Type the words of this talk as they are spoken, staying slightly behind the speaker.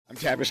I'm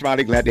Tavis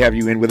Smiley. Glad to have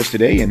you in with us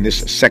today in this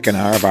second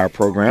hour of our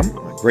program.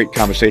 A great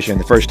conversation in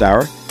the first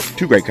hour.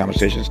 Two great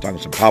conversations, talking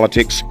some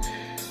politics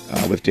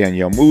with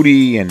Danielle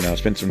Moody, and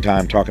spent some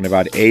time talking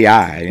about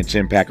AI and its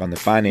impact on the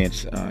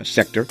finance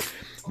sector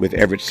with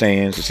Everett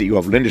Sands, the CEO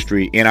of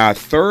Lindustry. In our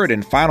third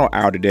and final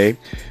hour today,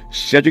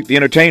 Cedric the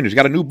Entertainer's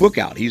got a new book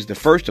out. He's the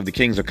first of the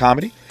Kings of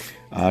Comedy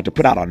to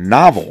put out a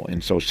novel.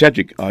 And so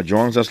Cedric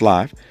joins us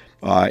live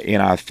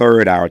in our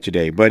third hour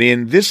today. But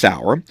in this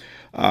hour,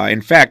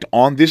 in fact,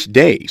 on this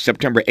day,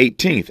 September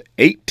 18th,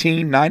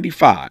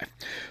 1895,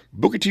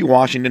 Booker T.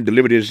 Washington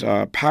delivered his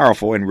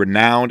powerful and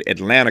renowned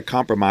Atlanta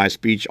Compromise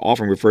speech,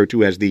 often referred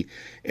to as the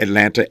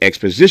Atlanta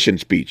Exposition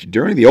Speech,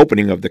 during the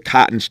opening of the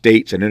Cotton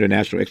States and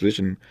International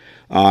Exposition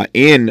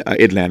in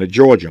Atlanta,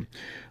 Georgia.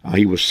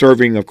 He was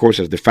serving, of course,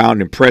 as the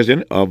founding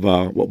president of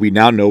what we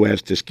now know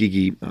as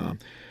Tuskegee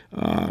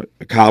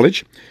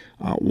College.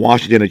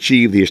 Washington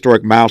achieved the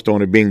historic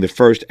milestone of being the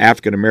first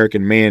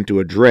African-American man to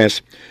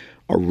address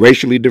a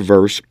racially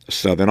diverse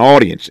Southern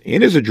audience.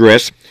 In his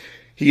address,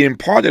 he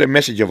imparted a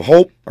message of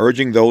hope,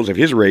 urging those of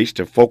his race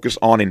to focus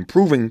on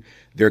improving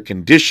their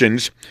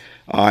conditions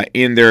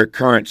in their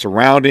current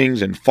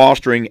surroundings and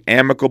fostering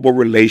amicable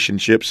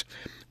relationships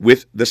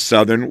with the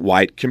Southern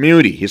white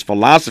community. His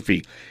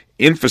philosophy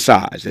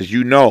emphasized, as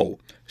you know,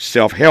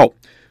 self-help,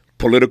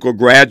 political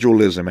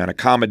gradualism, and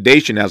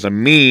accommodation as a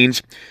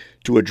means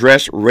to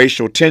address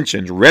racial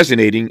tensions,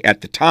 resonating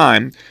at the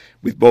time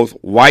with both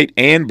white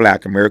and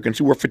black Americans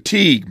who were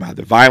fatigued by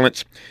the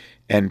violence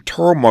and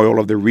turmoil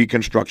of the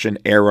Reconstruction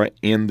era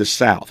in the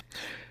South.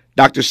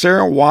 Dr.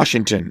 Sarah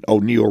Washington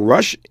O'Neal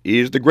Rush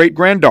is the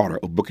great-granddaughter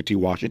of Booker T.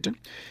 Washington,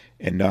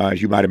 and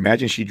as you might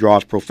imagine, she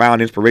draws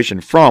profound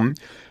inspiration from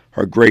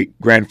her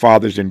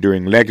great-grandfather's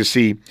enduring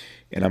legacy,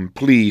 and I'm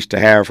pleased to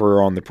have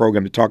her on the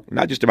program to talk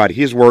not just about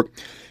his work,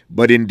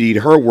 but indeed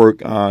her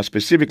work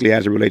specifically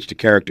as it relates to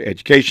character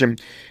education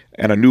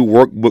and a new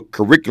workbook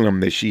curriculum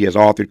that she has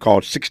authored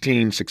called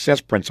 16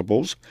 Success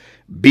Principles,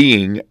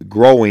 Being,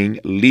 Growing,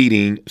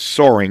 Leading,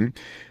 Soaring.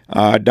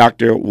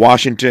 Dr.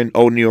 Washington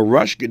O'Neal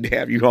Rush, good to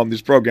have you on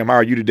this program. How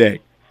are you today?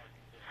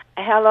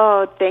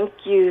 Hello. Thank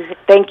you.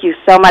 Thank you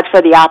so much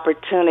for the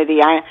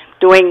opportunity. I'm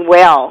doing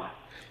well.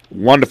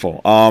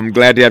 Wonderful.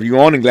 Glad to have you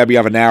on, and glad we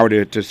have an hour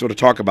to sort of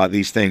talk about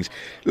these things.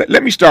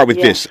 Let me start with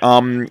this.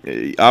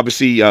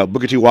 Obviously,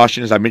 Booker T.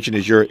 Washington, as I mentioned,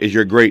 is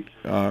your great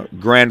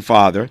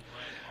grandfather.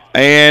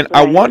 And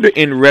right. I wonder,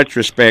 in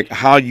retrospect,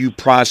 how you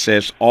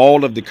process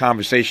all of the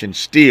conversation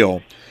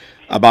still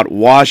about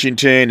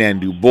Washington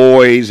and Du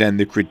Bois and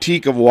the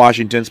critique of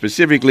Washington,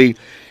 specifically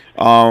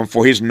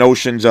for his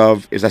notions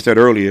of, as I said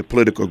earlier,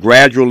 political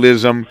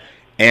gradualism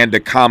and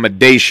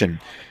accommodation.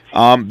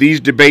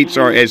 These debates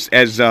are as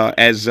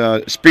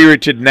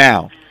spirited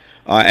now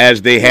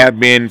as they have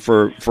been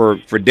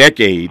for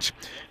decades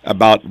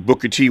about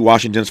Booker T.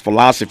 Washington's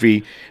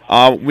philosophy.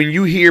 When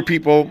you hear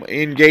people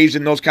engaged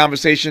in those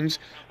conversations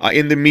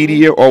in the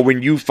media, or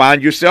when you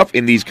find yourself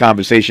in these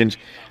conversations,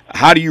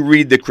 how do you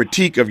read the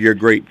critique of your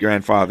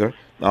great-grandfather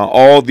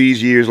all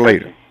these years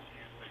later?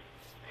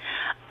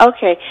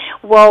 Okay.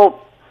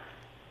 Well,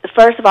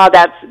 first of all,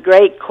 that's a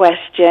great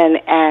question,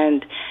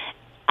 and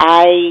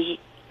I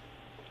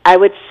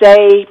would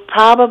say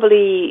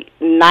probably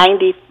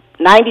 90%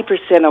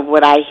 of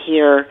what I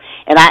hear,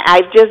 and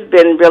I've just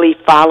been really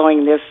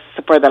following this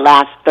for the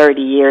last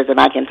 30 years, and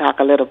I can talk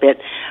a little bit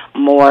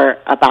more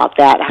about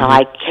that, how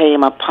I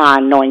came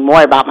upon knowing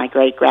more about my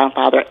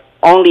great-grandfather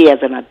only as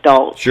an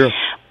adult. Sure.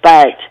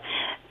 But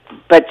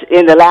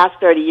in the last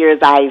 30 years,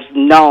 I've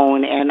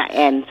known,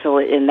 and so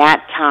in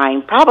that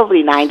time,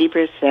 probably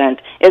 90%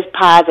 is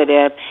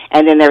positive,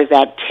 and then there's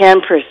that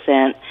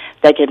 10%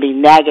 that can be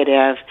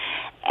negative,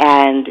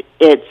 and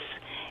it's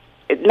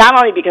not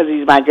only because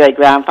he's my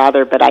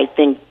great-grandfather, but I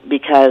think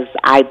because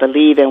I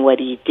believe in what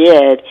he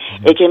did,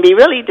 it can be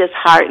really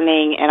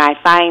disheartening, and I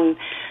find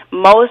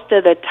most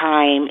of the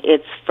time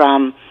it's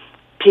from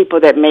people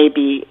that may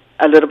be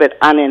a little bit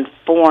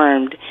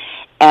uninformed,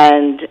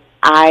 and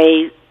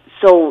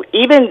so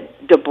even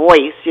Du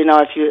Bois,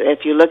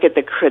 if you look at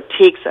the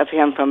critiques of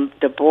him from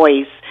Du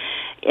Bois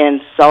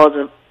in Souls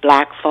of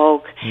Black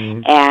Folk,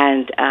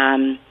 and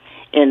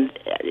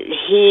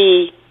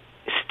he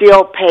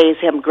still pays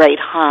him great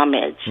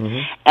homage,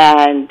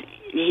 and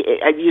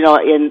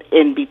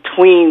in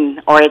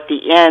between or at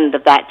the end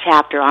of that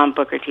chapter on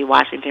Booker T.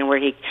 Washington, where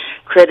he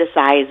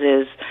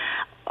criticizes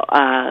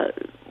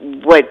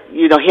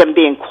him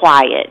being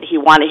quiet. He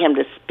wanted him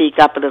to speak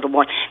up a little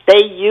more.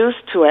 They used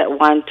to at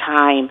one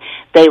time.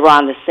 They were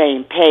on the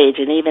same page,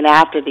 and even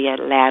after the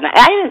Atlanta,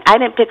 I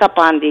didn't pick up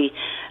on the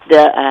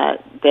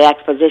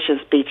exposition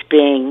speech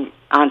being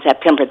on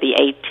September the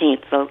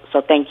 18th.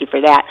 So thank you for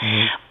that.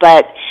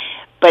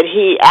 But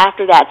he,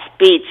 after that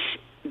speech,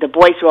 Du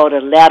Bois wrote a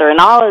letter, and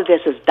all of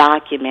this is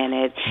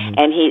documented,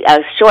 and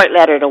a short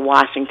letter to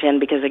Washington,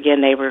 because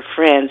again, they were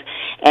friends,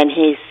 and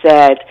he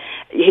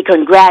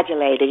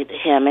congratulated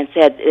him and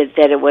said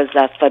that it was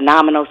a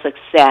phenomenal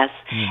success,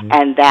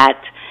 and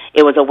that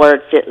it was a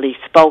word fitly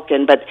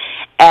spoken. But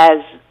as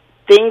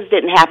things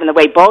didn't happen the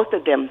way both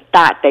of them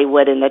thought they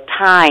would in the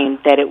time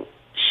that it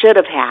should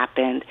have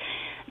happened,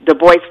 Du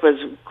Bois was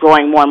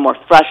growing more and more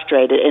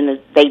frustrated, and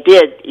they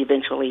did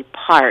eventually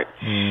part.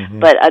 Mm-hmm.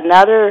 But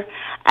another,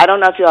 I don't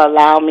know if you'll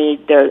allow me,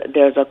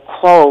 there's a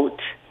quote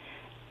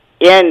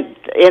in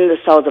The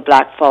Souls of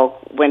Black Folk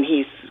when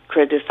he's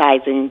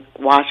criticizing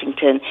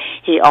Washington.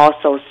 He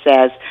also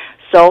says,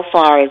 so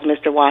far as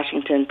Mr.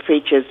 Washington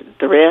preaches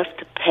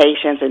thrift,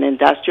 patience, and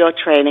industrial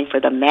training for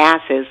the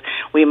masses,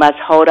 we must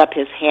hold up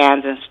his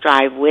hands and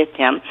strive with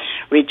him,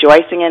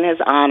 rejoicing in his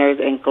honors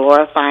and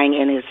glorifying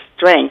in his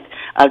strength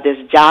of this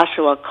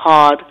Joshua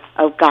called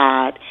of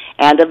God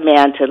and of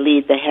man to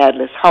lead the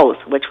headless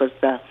host, which was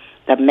the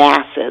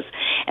masses.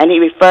 And he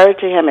referred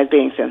to him as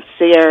being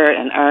sincere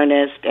and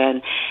earnest,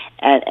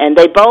 and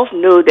they both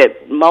knew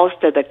that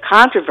most of the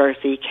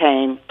controversy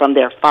came from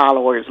their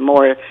followers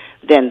more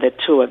than the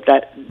two of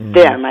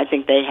them. I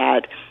think they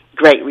had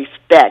great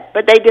respect,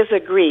 but they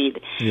disagreed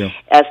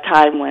as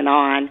time went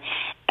on.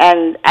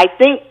 And I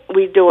think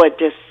we do a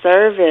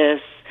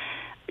disservice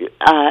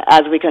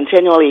as we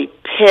continually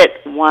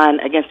pit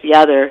one against the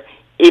other,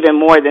 even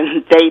more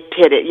than they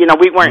pitted. You know,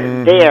 we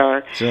weren't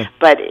there,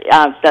 but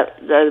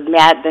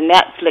the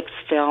Netflix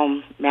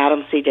film,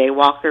 Madam C.J.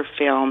 Walker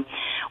film,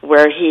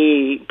 where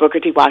Booker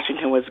T.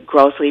 Washington was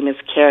grossly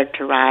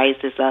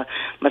mischaracterized as a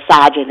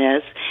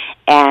misogynist,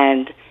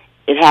 and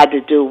it had to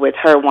do with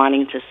her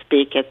wanting to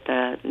speak at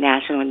the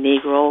National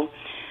Negro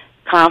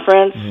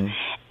Conference.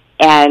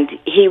 And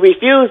he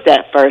refused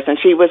at first, and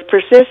she was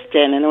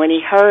persistent. And when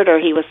he heard her,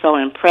 he was so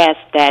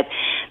impressed that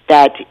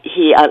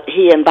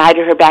he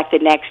invited her back the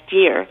next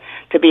year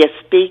to be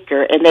a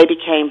speaker, and they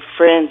became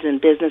friends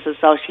and business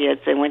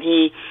associates. And when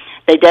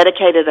they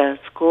dedicated a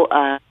school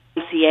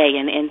MCA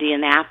in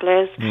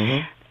Indianapolis,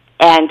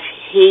 and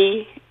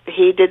he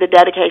did the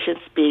dedication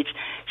speech.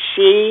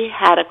 She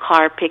had a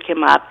car pick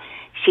him up.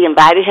 She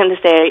invited him to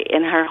stay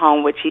in her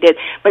home, which he did.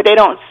 But they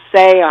don't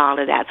say all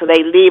of that. So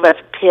they leave us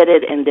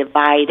pitted and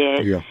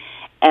divided. Yeah.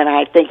 And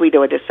I think we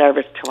do a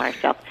disservice to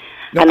ourselves.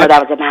 No, I know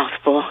that was a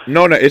mouthful.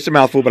 No, it's a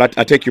mouthful, but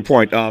I take your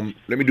point.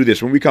 Let me do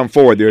this. When we come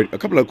forward, there are a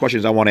couple of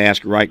questions I want to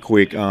ask right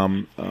quick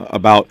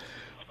about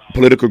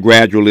political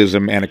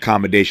gradualism and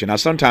accommodation. I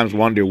sometimes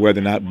wonder whether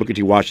or not Booker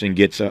T. Washington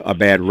gets a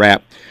bad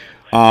rap,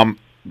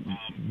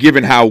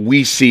 given how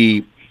we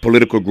see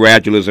political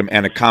gradualism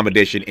and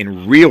accommodation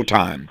in real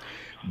time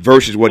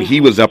versus what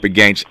he was up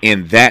against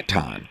in that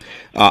time.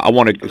 I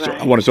want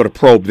to sort of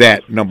probe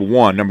that, number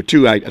one. Number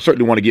two, I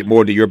certainly want to get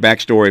more to your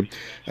backstory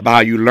about how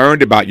you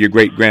learned about your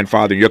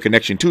great-grandfather and your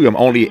connection to him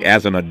only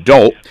as an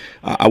adult.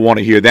 I want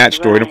to hear that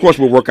story. And, of course,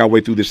 we'll work our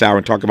way through this hour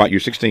and talk about your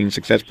 16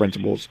 success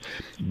principles,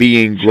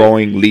 being,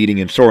 growing,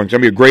 leading, and soaring. It's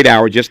going to be a great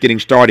hour just getting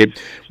started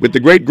with the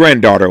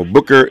great-granddaughter of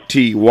Booker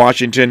T.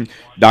 Washington,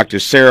 Dr.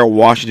 Sarah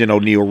Washington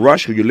O'Neal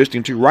Rush, who you're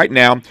listening to right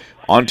now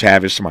on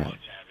Tavis Smiley.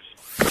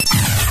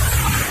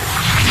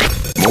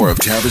 More of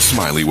Tavis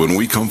Smiley when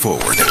we come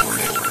forward.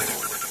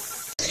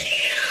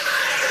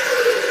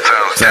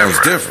 Sounds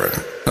different,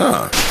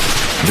 huh?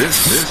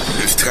 This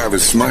is Tavis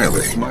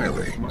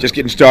Smiley. Just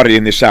getting started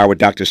in this hour with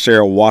Dr.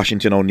 Sarah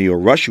Washington O'Neal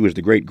Rush, who is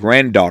the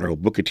great-granddaughter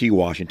of Booker T.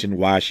 Washington.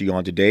 Why is she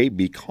on today?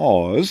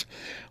 Because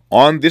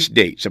on this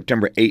date,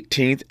 September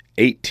 18th,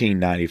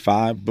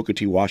 1895, Booker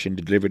T.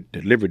 Washington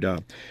delivered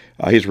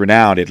his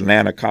renowned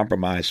Atlanta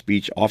Compromise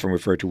speech, often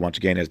referred to once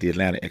again as the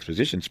Atlanta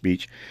Exposition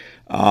Speech.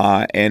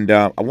 And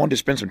I wanted to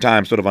spend some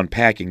time sort of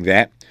unpacking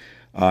that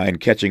and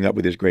catching up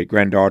with his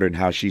great-granddaughter and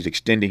how she's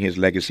extending his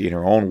legacy in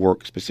her own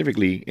work,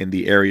 specifically in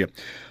the area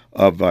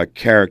of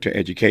character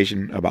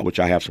education, about which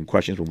I have some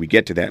questions when we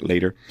get to that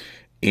later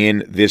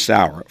in this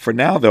hour. For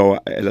now, though,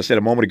 as I said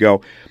a moment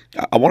ago,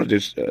 I wanted to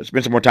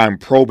spend some more time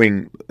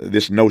probing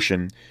this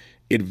notion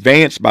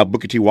advanced by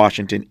Booker T.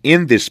 Washington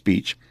in this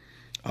speech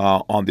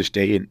on this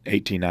day in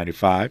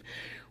 1895,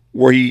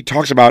 where he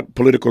talks about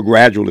political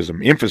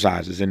gradualism,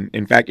 emphasizes and,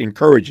 in fact,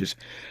 encourages,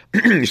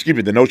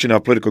 the notion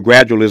of political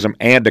gradualism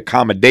and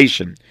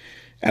accommodation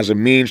as a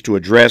means to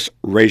address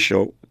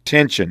racial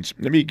tensions.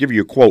 Let me give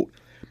you a quote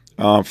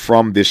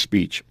from this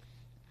speech.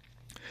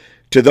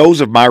 To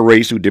those of my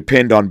race who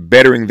depend on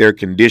bettering their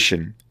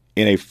condition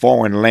in a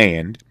foreign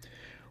land,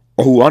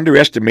 or who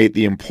underestimate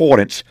the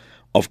importance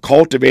of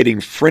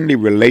cultivating friendly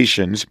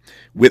relations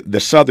with the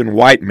Southern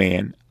white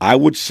man, I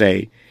would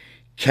say,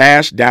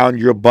 cast down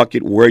your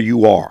bucket where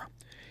you are.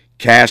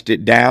 Cast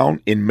it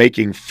down in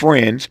making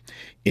friends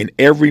in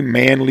every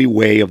manly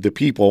way of the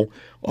people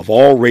of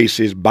all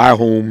races by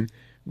whom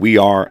we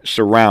are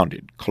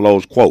surrounded.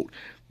 Close quote.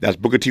 That's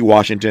Booker T.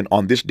 Washington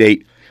on this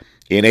date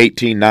in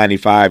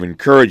 1895,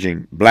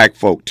 encouraging black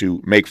folk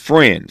to make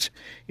friends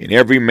in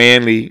every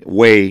manly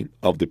way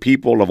of the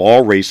people of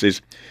all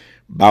races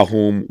by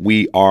whom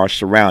we are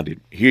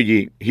surrounded.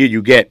 Here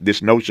you get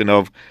this notion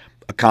of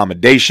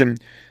accommodation,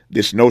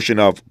 this notion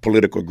of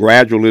political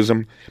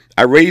gradualism.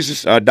 I raise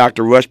this,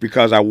 Dr. Rush,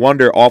 because I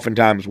wonder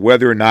oftentimes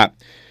whether or not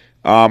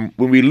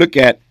when we look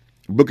at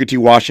Booker T.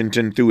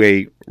 Washington through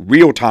a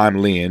real-time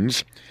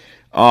lens,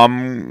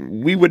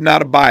 we would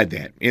not abide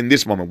that in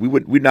this moment. We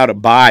would not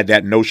abide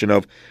that notion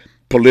of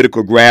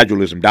political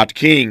gradualism. Dr.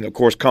 King, of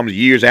course, comes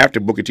years after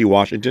Booker T.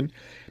 Washington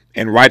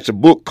and writes a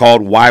book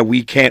called Why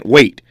We Can't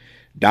Wait.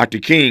 Dr.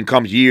 King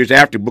comes years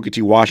after Booker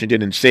T.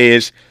 Washington and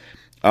says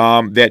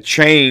that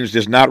change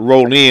does not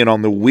roll in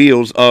on the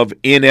wheels of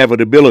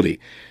inevitability.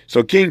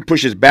 So King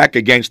pushes back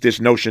against this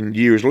notion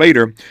years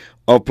later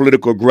of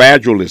political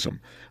gradualism.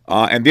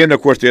 And then,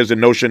 of course, there's the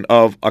notion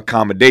of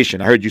accommodation.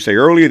 I heard you say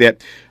earlier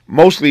that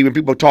mostly when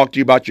people talk to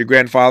you about your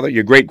grandfather,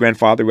 your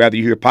great-grandfather, rather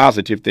you hear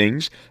positive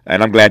things,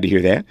 and I'm glad to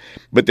hear that.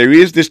 But there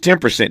is this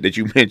 10% that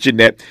you mentioned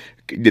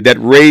that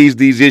raise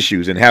these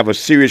issues and have a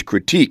serious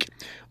critique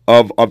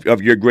of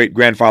your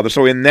great-grandfather.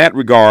 So in that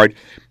regard,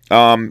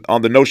 on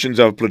the notions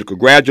of political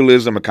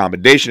gradualism,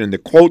 accommodation, and the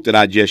quote that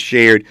I just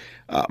shared,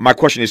 my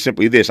question is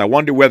simply this. I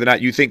wonder whether or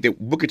not you think that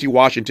Booker T.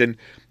 Washington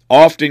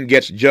often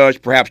gets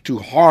judged perhaps too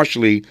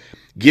harshly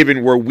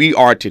given where we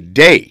are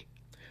today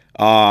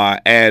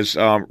as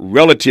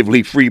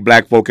relatively free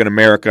black folk in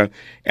America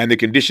and the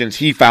conditions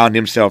he found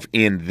himself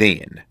in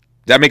then.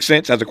 Does that make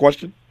sense as a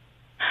question?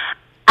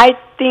 I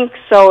think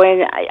so,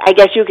 and I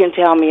guess you can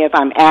tell me if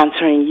I'm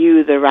answering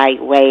you the right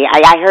way.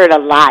 I heard a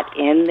lot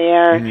in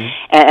there,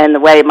 and the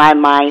way my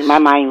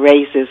mind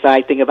races, so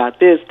I think about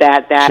this,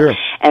 that, Sure.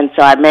 And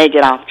so I may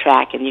get off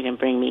track, and you can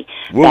bring me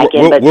back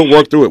in. We'll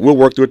work through it. We'll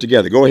work through it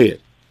together. Go ahead.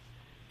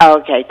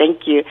 Okay,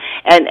 thank you.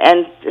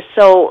 And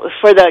so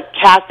for the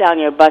cast down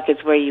your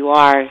buckets where you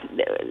are,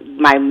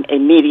 my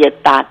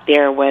immediate thought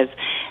there was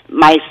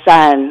my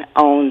son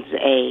owns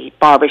a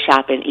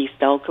barbershop in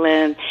East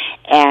Oakland,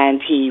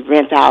 and he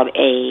rents out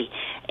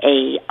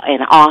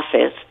an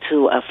office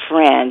to a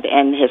friend,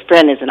 and his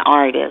friend is an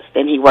artist,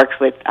 and he works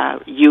with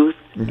youth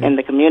in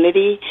the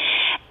community.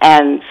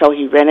 And so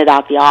he rented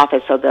out the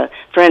office, so the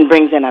friend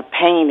brings in a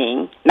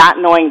painting, not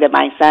knowing that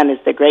my son is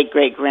the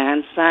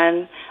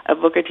great-great-grandson of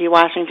Booker T.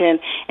 Washington,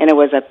 and it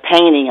was a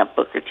painting of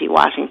Booker T.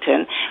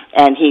 Washington,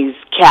 and he's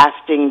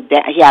casting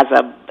down, he has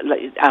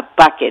a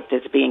bucket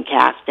that's being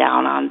cast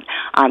down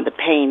on the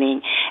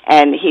painting,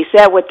 and he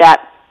said what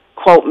that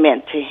quote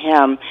meant to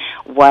him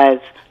was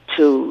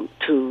to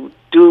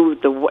do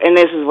the, and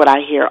this is what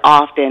I hear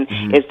often,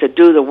 is to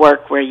do the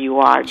work where you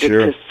are,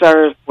 to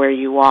serve where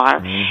you are,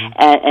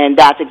 and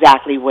that's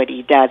exactly what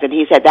he does. And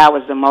he said that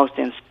was the most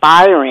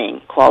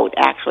inspiring quote,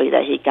 actually,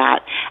 that he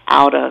got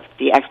out of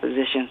the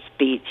Exposition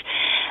Speech.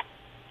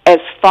 As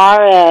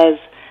far as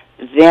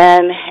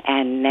then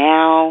and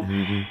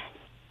now,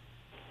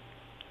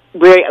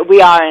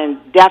 we are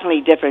in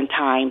definitely different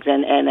times,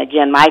 and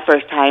again, my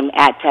first time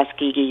at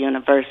Tuskegee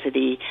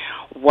University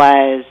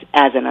was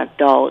as an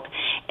adult,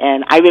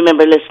 and I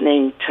remember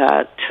listening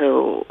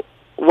to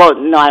well,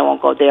 no, I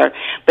won't go there,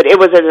 but it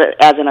was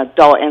as an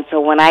adult, and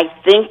so when I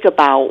think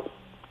about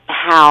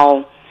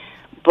how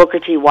Booker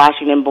T.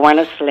 Washington, born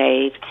a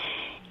slave,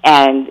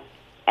 and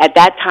at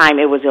that time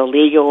it was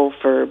illegal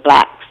for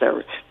blacks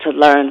to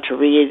learn to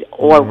read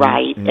or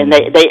write, and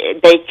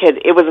they could,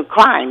 it was a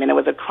crime, and it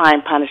was a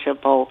crime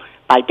punishable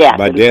by death.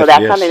 So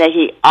that's something that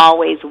he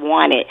always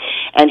wanted,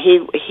 and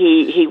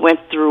he went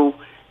through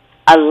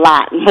a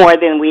lot more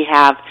than we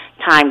have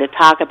time to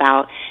talk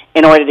about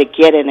in order to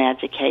get an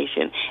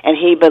education, and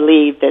he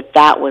believed that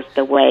that was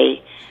the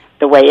way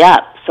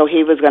up. So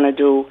he was going to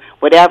do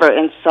whatever,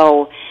 and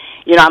so,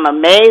 you know, I'm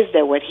amazed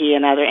at what he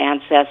and other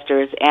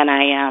ancestors, and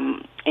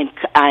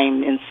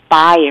I'm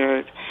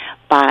inspired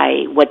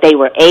by what they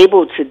were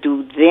able to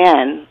do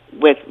then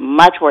with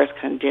much worse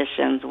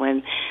conditions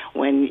when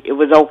it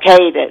was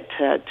okay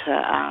to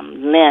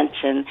lynch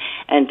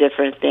and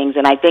different things.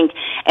 And I think,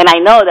 and I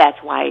know that's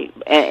why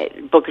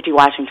Booker T.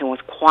 Washington was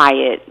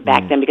quiet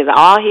back then, because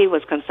all he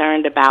was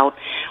concerned about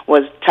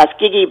was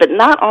Tuskegee, but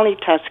not only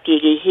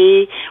Tuskegee,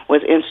 he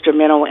was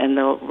instrumental in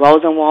the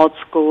Rosenwald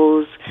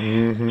schools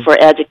for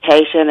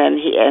education,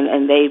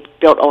 and they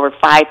built over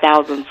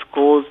 5,000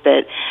 schools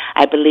that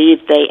I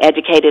believe they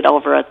educated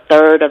over a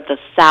third of the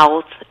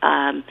South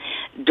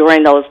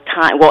during those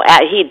times. Well,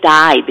 he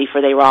died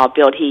before they were all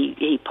built.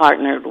 He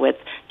partnered with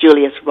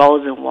Julius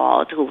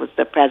Rosenwald, who was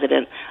the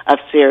president of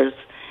Sears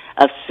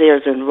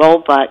and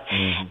Roebuck,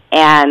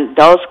 and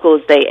those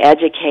schools, they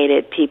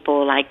educated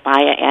people like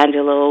Maya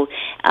Angelou,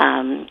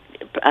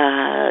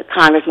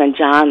 Congressman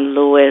John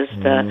Lewis,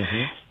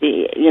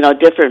 the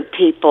different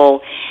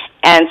people,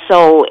 and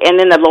so, and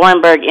then the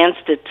Laurinburg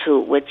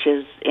Institute, which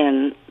is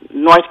in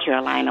North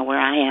Carolina, where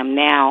I am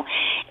now,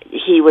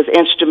 he was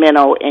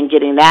instrumental in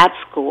getting that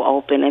school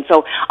open. And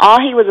so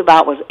all he was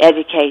about was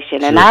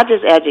education, and not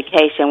just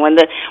education. When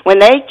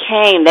they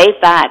came, they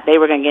thought they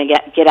were going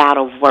to get out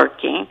of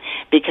working,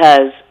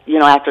 because, you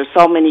know, after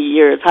so many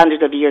years,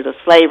 hundreds of years of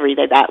slavery,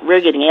 they thought,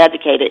 we're getting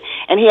educated.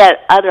 And he had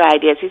other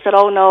ideas. He said,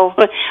 oh, no,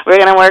 we're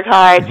going to work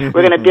hard.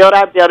 We're going to build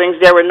our buildings.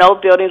 There were no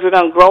buildings. We're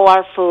going to grow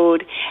our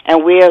food,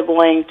 and we are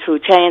going to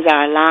change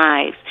our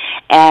lives.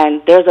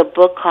 And there's a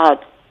book called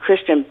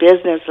Christian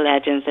Business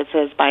Legends that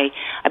says by,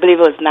 I believe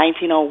it was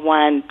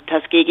 1901,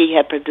 Tuskegee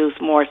had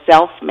produced more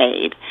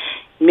self-made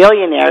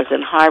millionaires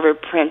than Harvard,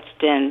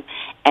 Princeton,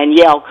 and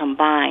Yale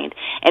combined.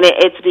 And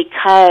it's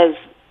because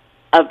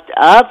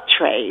of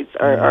trades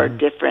or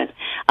different.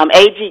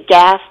 A.G.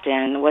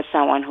 Gaston was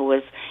someone who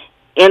was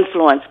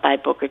influenced by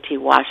Booker T.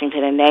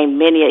 Washington and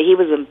named he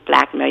was a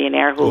black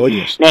millionaire who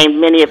named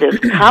many of his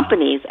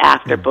companies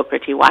after Booker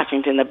T.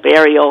 Washington, the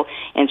burial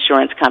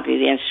insurance company,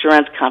 the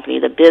insurance company,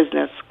 the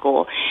business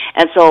school.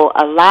 And so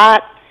a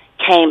lot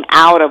came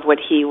out of what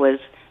he was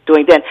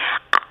doing then.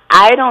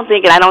 I don't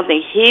think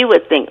he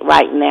would think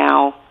right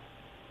now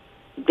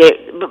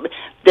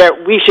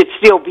that we should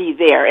still be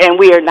there, and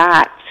we are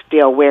not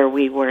still where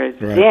we were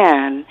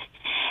then.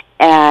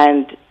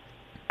 And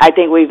I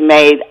think we've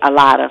made a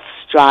lot of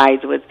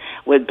strides with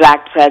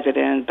black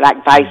president,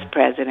 black vice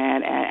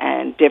president,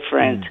 and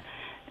different,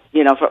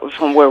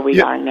 from where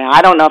we are now.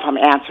 I don't know if I'm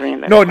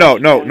answering that.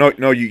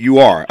 No. You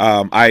are.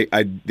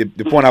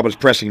 The point I was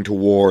pressing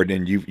toward,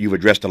 and you've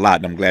addressed a lot,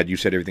 and I'm glad you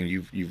said everything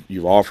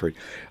you've offered.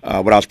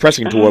 What I was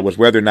pressing toward was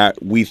whether or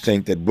not we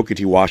think that Booker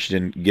T.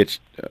 Washington gets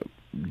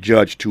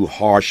judged too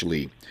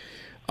harshly,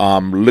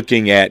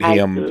 looking at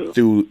him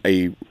through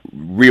a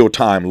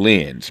real-time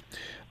lens.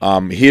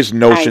 His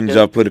notions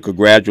of political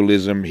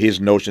gradualism, his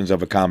notions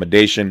of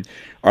accommodation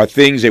are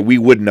things that we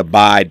wouldn't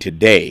abide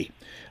today.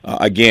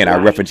 Again, I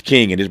reference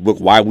King in his book,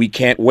 Why We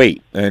Can't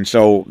Wait. And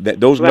so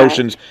those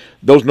notions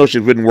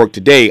wouldn't work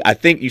today. I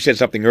think you said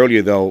something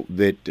earlier, though,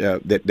 that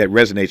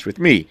resonates with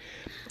me.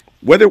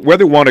 Whether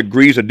one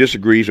agrees or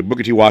disagrees with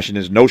Booker T.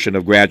 Washington's notion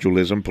of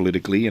gradualism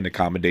politically and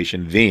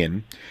accommodation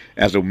then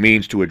as a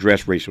means to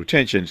address racial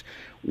tensions,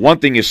 one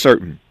thing is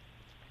certain.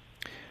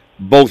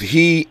 Both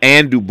he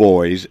and Du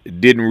Bois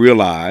didn't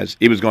realize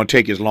it was going to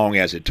take as long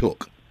as it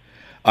took.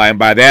 And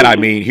by that, I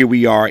mean, here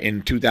we are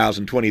in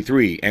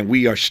 2023, and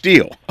we are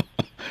still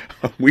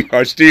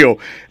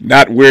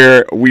not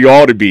where we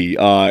ought to be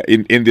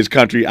in this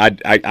country. I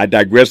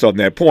digress on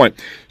that point.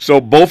 So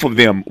both of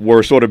them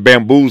were sort of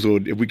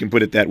bamboozled, if we can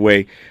put it that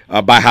way,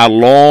 by how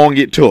long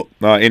it took.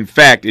 In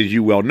fact, as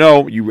you well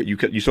know,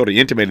 you sort of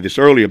intimated this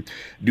earlier,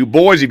 Du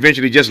Bois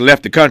eventually just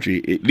left the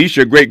country. At least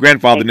your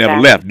great-grandfather never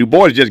left. Du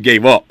Bois just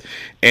gave up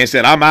and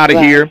said, I'm out of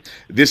here.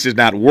 This is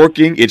not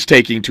working. It's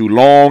taking too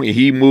long. And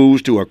he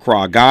moves to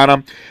Accra,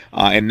 Ghana,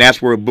 and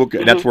that's where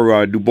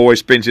Du Bois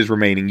spends his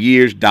remaining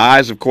years.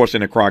 Dies, of course,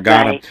 in Accra,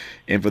 Ghana.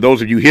 And for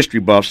those of you history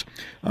buffs,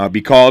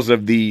 because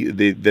of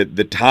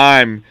the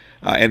time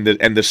and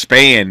the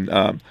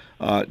span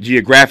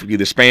geographically,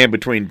 the span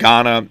between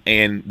Ghana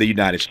and the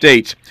United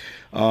States,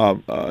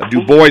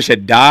 Du Bois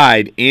had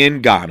died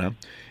in Ghana,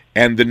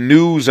 and the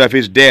news of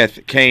his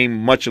death came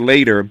much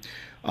later.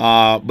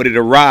 But it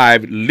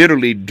arrived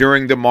literally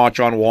during the March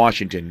on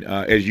Washington.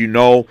 As you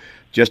know,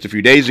 just a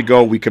few days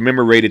ago, we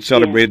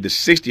celebrated the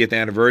 60th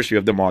anniversary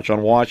of the March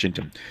on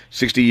Washington,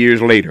 60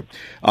 years later.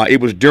 It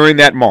was during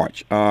that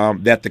march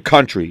that the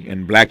country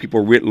and black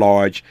people writ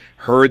large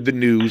heard the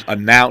news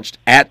announced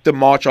at the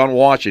March on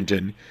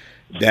Washington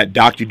that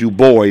Dr. Du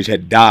Bois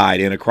had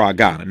died in Accra,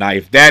 Ghana. Now,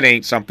 if that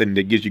ain't something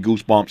that gives you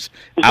goosebumps,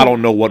 I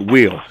don't know what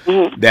will.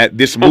 That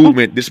this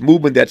movement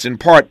that's in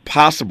part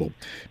possible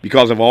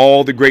because of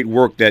all the great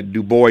work that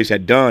Du Bois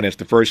had done as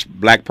the first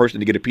black person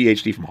to get a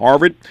PhD from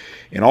Harvard,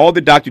 and all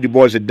that Dr. Du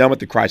Bois had done with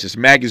the Crisis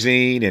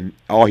magazine and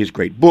all his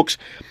great books,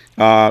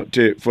 for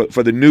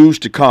the news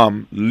to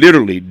come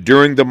literally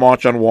during the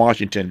March on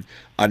Washington,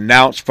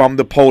 announced from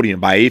the podium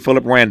by A.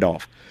 Philip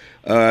Randolph,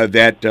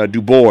 that Du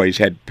Bois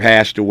had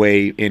passed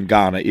away in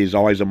Ghana is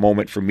always a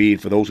moment for me.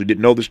 And for those who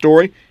didn't know the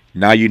story,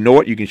 now you know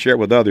it. You can share it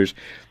with others.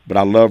 But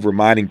I love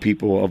reminding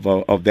people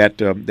of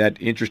that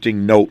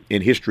interesting note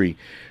in history,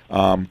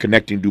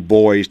 connecting Du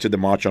Bois to the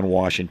March on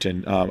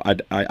Washington.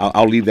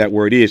 I'll leave that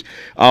where it is.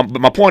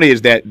 But my point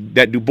is that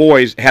Du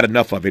Bois had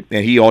enough of it,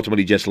 and he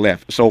ultimately just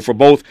left. So for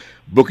both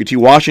Booker T.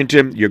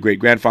 Washington, your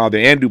great-grandfather,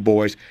 and Du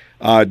Bois,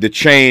 the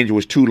change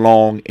was too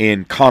long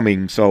in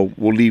coming. So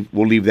we'll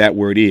leave that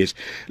where it is.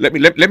 Let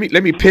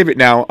me pivot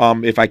now,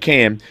 if I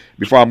can,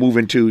 before I move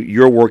into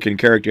your work in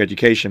character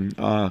education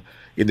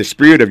in the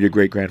spirit of your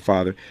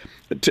great-grandfather.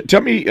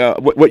 Tell me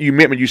what you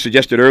meant when you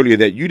suggested earlier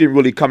that you didn't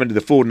really come into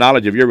the full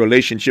knowledge of your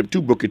relationship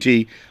to Booker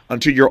T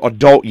until your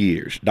adult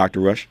years, Dr.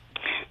 Rush.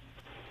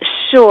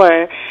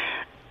 Sure.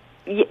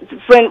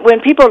 When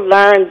people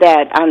learn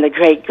that I'm the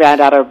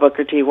great-granddaughter of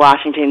Booker T.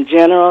 Washington,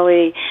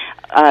 generally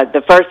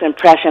the first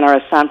impression or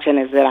assumption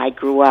is that I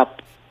grew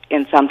up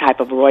in some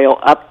type of royal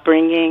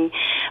upbringing,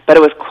 but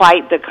it was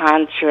quite the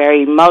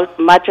contrary.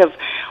 Much of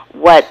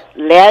what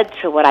led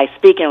to what I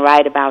speak and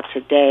write about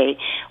today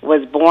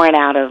was born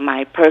out of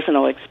my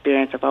personal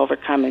experience of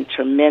overcoming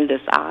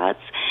tremendous odds.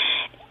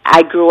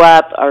 I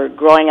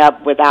growing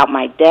up without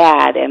my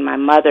dad and my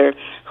mother,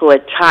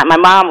 my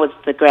mom was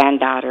the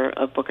granddaughter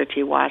of Booker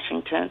T.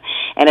 Washington,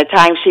 and at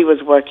times she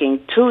was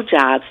working 2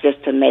 jobs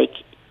just to make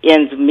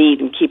ends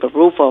meet and keep a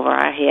roof over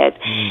our head.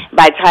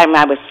 By the time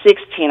I was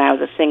 16, I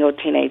was a single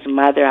teenage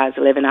mother. I was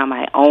living on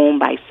my own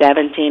by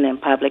 17 in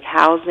public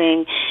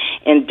housing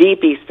in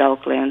deep East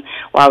Oakland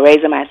while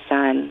raising my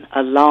son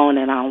alone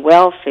and on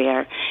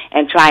welfare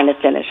and trying to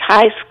finish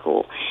high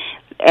school.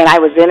 and I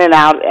was in and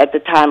out at the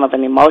time of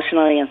an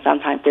emotionally and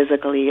sometimes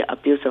physically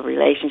abusive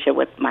relationship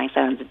with my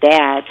son's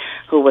dad,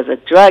 who was a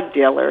drug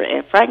dealer,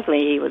 and frankly,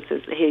 he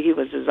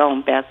was his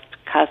own best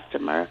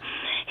customer.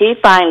 He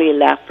finally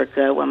left for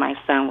good when my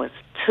son was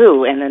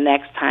 2, and the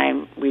next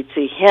time we'd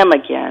see him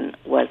again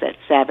was at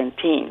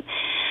 17.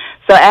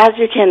 So as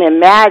you can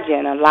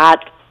imagine, a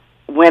lot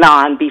went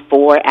on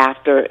before,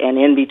 after, and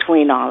in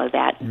between all of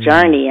that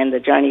journey and the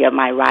journey of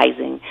my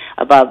rising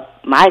above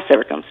my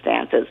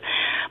circumstances.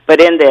 But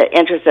in the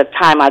interest of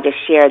time, I'll just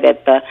share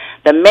that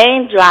the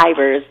main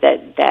drivers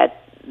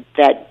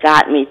that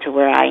got me to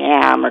where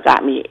I am, or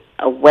got me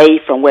away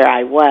from where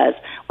I was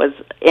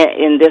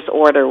in this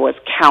order, was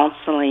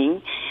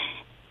counseling,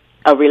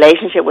 a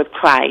relationship with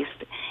Christ,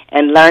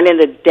 and learning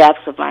the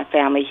depths of my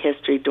family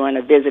history during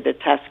a visit to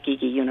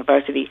Tuskegee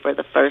University for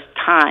the first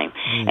time.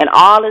 And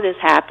all of this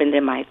happened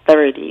in my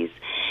 30s.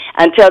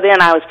 Until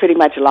then, I was pretty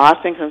much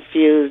lost and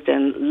confused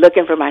and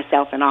looking for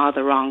myself in all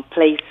the wrong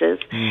places.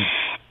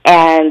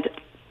 And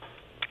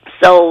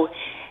so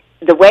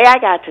the way I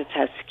got to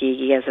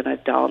Tuskegee as an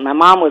adult, my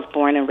mom was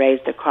born and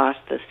raised across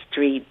the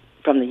street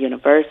from the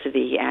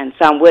university, and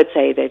some would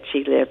say that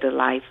she lived a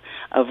life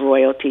of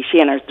royalty, she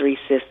and her 3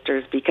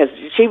 sisters, because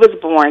she was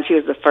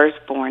the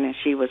firstborn, and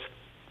she was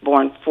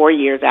born 4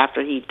 years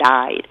after he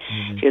died.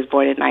 She was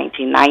born in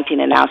 1919,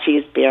 and now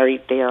she's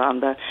buried there on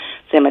the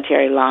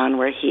cemetery lawn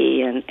where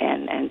he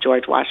and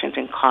George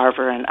Washington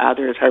Carver and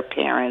others, her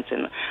parents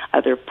and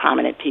other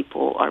prominent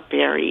people, are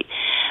buried.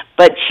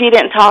 But she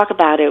didn't talk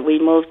about it. We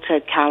moved to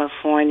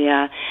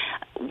California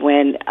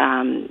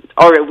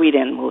or we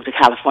didn't move to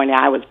California.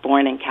 I was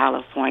born in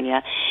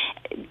California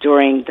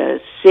during the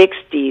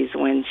 60s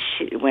when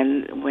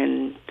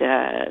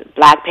the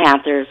Black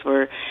Panthers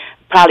were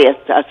probably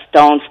a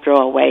stone's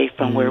throw away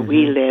from where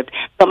we lived.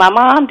 So my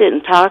mom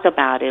didn't talk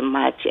about it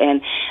much,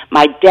 and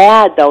my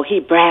dad, though, he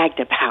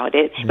bragged about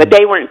it, but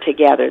they weren't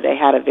together. They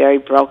had a very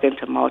broken,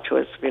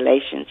 tumultuous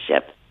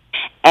relationship.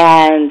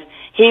 And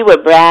he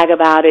would brag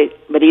about it,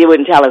 but he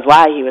wouldn't tell us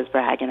why he was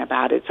bragging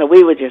about it, so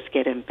we would just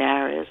get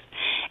embarrassed.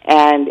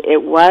 And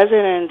it wasn't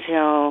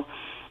until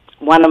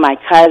one of my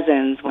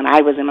cousins, when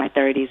I was in my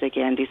 30s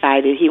again,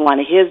 decided he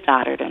wanted his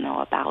daughter to know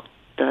about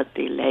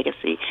the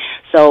legacy.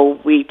 So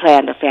we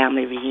planned a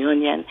family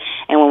reunion,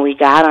 and when we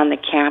got on the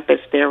campus,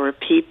 there were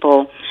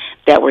people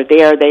that were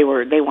there. They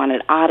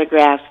wanted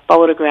autographs,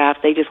 photographs.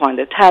 They just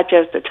wanted to touch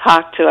us, to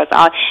talk to us.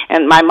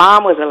 And my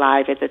mom was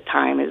alive at the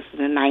time. It was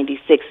in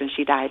 '96, and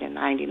she died in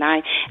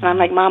 '99. And I'm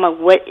like, Mama,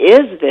 what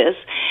is this?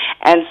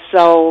 And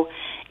so,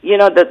 you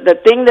know, the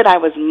thing that I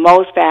was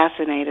most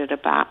fascinated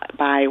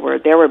by were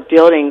there were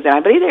buildings, and I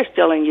believe they're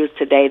still in use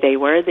today. They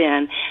were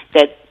then,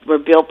 that were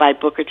built by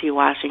Booker T.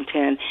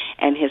 Washington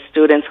and his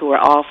students, who were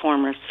all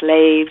former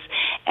slaves.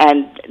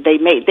 And they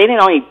didn't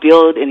only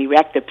build and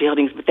erect the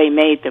buildings, but they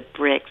made the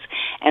bricks.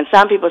 And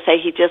some people say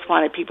he just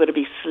wanted people to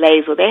be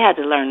slaves. Well, they had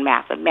to learn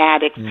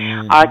mathematics,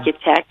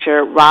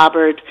 architecture.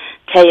 Robert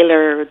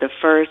Taylor, the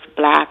first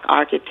black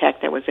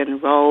architect that was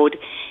enrolled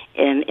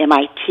in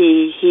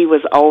MIT, he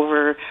was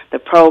over the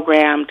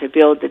program to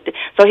build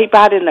so he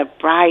brought in the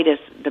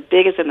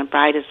biggest and the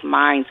brightest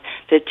minds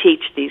to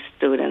teach these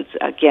students.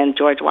 Again,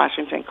 George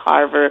Washington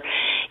Carver.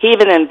 He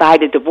even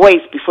invited Du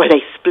Bois before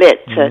they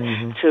split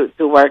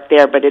to work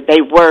there, but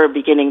they were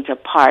beginning to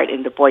part,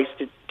 and Du Bois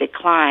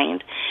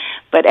declined.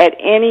 But at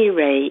any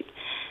rate,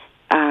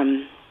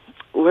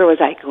 where was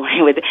I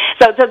going with it?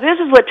 So this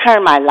is what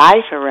turned my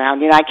life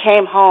around. You know, I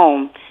came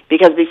home,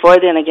 because before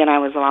then, again, I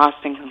was lost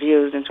and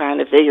confused and trying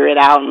to figure it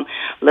out and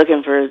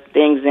looking for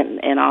things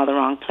in all the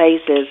wrong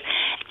places.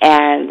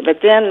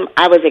 But then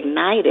I was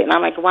ignited, and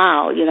I'm like,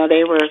 wow, you know,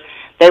 they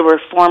were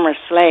former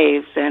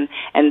slaves, and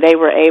they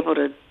were able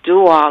to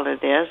do all of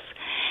this.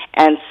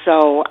 And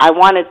so I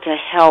wanted to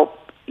help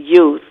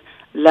youth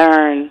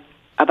learn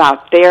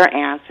about their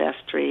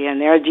ancestry and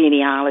their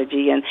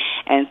genealogy, and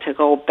to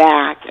go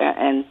back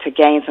and to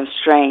gain some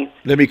strength.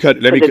 Let me cut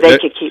in right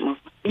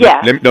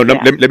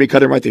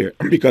there,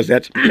 because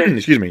that's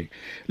excuse me.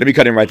 Let me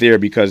cut in right there,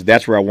 because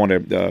that's where I want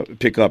to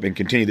pick up and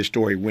continue the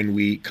story when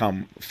we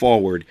come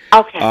forward.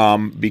 Okay.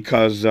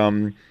 Because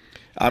I'm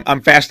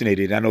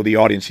fascinated. I know the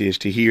audience is,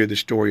 to hear the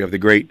story of the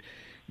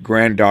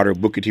great-granddaughter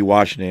Booker T.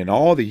 Washington and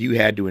all that you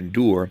had to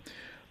endure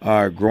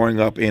growing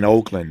up in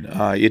Oakland.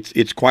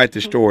 It's quite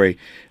the story.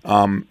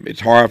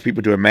 It's hard for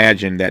people to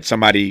imagine that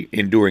somebody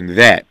enduring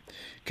that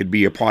could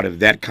be a part of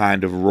that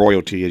kind of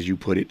royalty, as you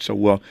put it.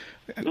 So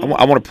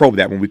I want to probe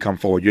that when we come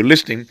forward. You're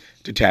listening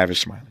to Tavis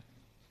Smiley.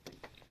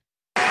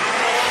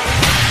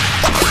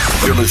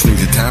 You're listening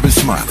to Tavis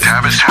Smiley.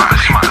 Tavis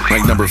Smiley.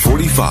 Ranked number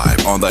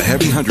 45 on the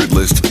Heavy 100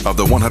 list of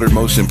the 100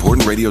 most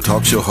important radio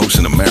talk show hosts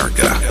in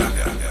America.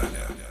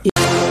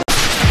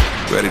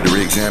 Ready to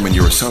re-examine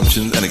your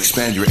assumptions and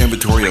expand your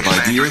inventory of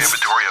ideas?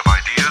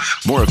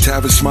 More of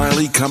Tavis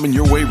Smiley coming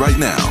your way right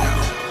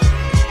now.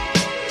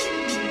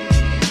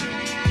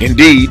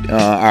 Indeed,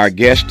 our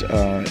guest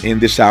in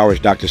this hour is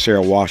Dr.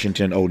 Sarah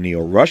Washington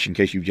O'Neal Rush. In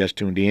case you've just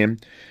tuned in,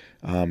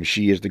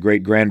 she is the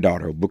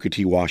great-granddaughter of Booker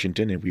T.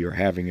 Washington, and we are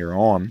having her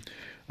on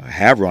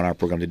have her on our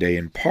program today,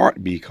 in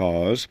part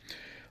because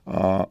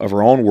of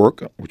her own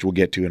work, which we'll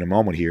get to in a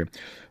moment here,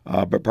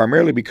 but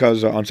primarily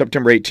because on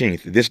September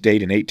 18th, this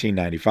date in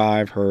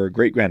 1895, her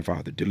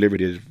great-grandfather delivered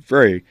his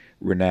very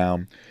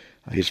renowned,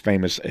 his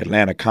famous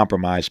Atlanta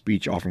Compromise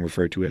speech, often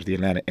referred to as the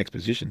Atlanta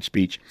Exposition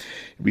Speech.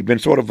 We've been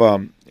sort of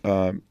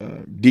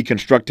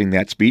deconstructing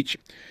that speech,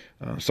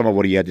 some of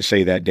what he had to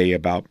say that day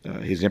about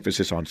his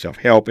emphasis on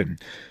self-help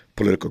and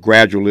political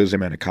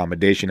gradualism and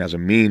accommodation as a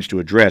means to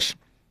address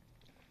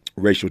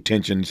racial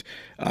tensions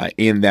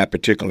in that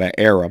particular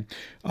era.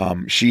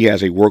 She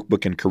has a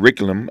workbook and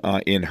curriculum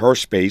in her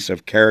space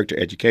of character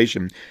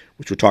education,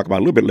 which we'll talk about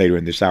a little bit later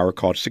in this hour,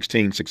 called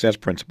 16 Success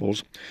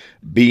Principles: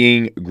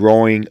 Being,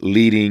 Growing,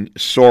 Leading,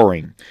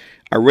 Soaring.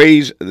 I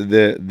raise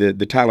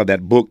the title of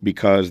that book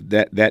because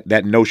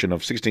that notion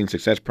of 16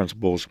 Success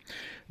Principles,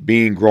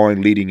 being,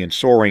 growing, leading, and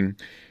soaring,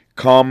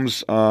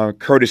 comes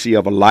courtesy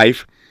of a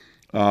life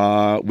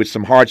with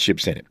some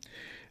hardships in it.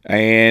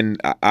 And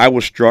I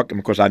was struck, and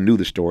of course I knew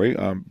the story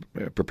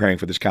preparing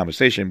for this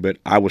conversation, but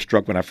I was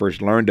struck when I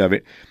first learned of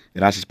it,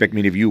 and I suspect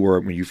many of you were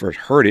when you first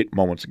heard it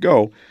moments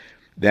ago,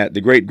 that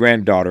the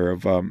great-granddaughter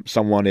of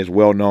someone as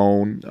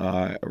well-known,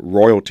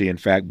 royalty, in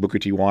fact, Booker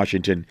T.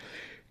 Washington,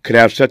 could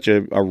have such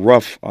a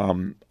rough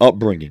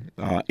upbringing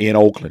in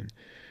Oakland.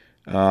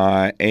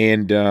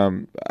 And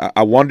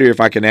I wonder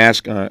if I can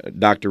ask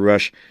Dr.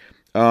 Rush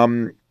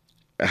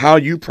how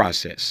you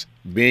process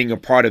being a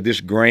part of this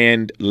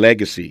grand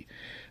legacy,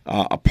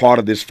 a part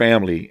of this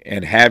family,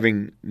 and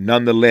having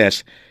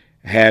nonetheless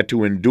had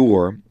to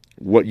endure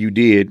what you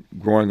did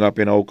growing up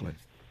in Oakland.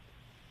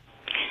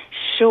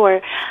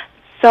 Sure.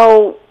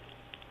 So,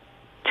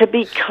 to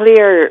be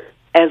clear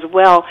as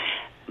well,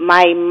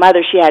 my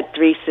mother, she had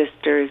 3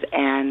 sisters,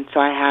 and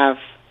so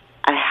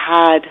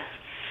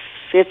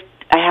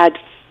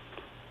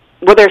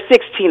there are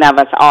 16 of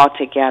us all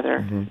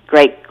together,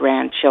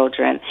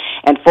 great-grandchildren,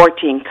 and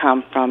 14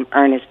 come from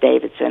Ernest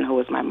Davidson, who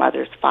was my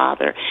mother's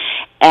father.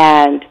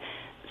 And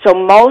so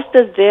most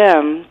of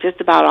them, just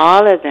about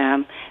all of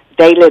them,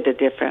 they lived a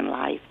different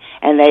life,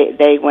 and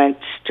they went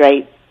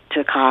straight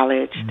to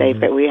college.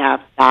 We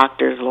have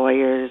doctors,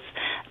 lawyers,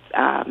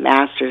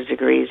 master's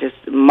degrees, just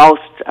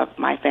most of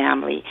my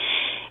family.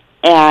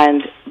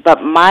 And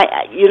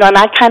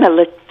I kind of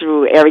looked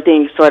through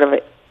everything sort of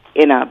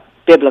in a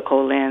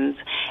biblical lens,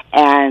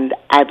 and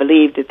I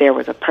believed that there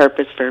was a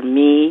purpose for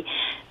me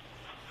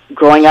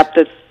growing up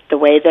the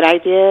way that I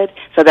did,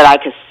 so that I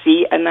could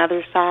see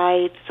another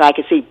side, so I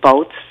could see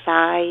both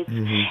sides.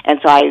 And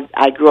so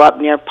I grew up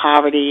near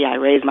poverty. I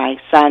raised my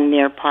son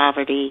near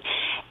poverty,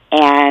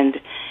 and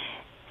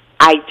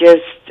I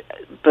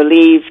just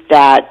believed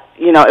that,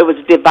 it was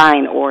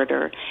divine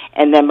order.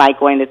 And then by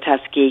going to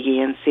Tuskegee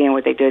and seeing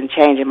what they did and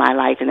changing my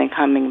life, and then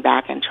coming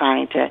back and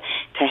trying to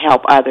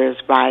help others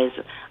rise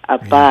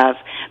above.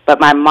 But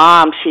my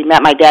mom, she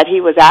met my dad.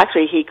 He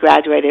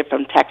graduated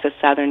from Texas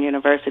Southern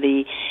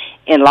University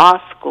in law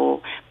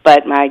school,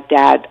 but my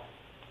dad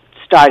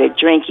started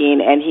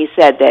drinking, and he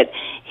said that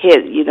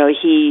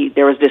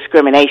there was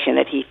discrimination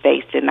that he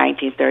faced in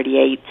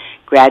 1938,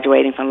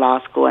 graduating from law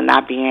school and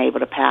not being able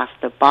to pass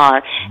the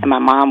bar. And my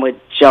mom would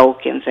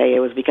joke and say it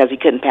was because he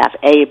couldn't pass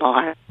a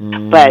bar.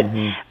 But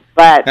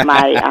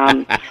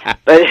my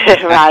but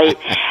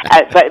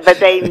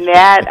they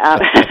met.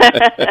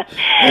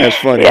 That's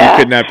funny. Yeah.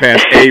 He could not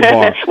pass a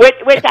bar.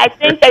 which I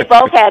think they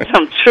both had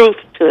some truth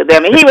to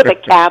them. And he was a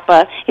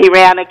Kappa. He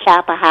ran a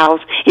Kappa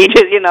house. He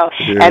just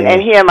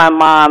and here my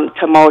mom,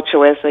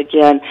 tumultuous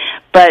again.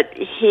 But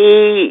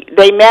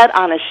they met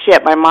on a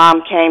ship. My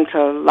mom came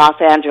to Los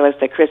Angeles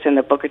to christen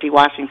the Booker T.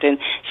 Washington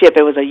ship.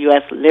 It was a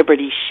U.S.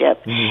 Liberty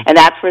ship, and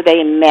that's where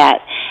they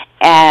met.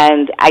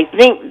 And I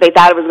think they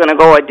thought it was going to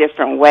go a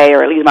different way,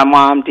 or at least my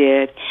mom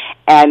did,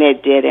 and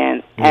it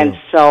didn't. And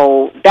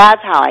so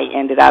that's how I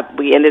ended up.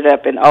 We ended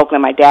up in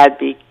Oakland. My dad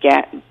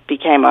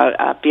became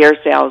a beer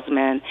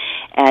salesman,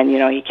 and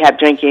he kept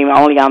drinking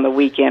only on the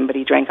weekend, but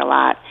he drank a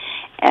lot.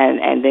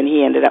 And then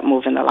he ended up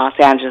moving to Los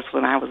Angeles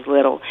when I was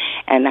little,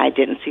 and I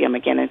didn't see him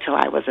again until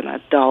I was an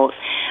adult.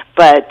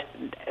 But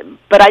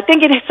I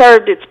think it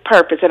served its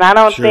purpose, and I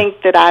don't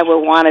think that I would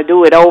want to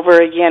do it over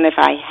again if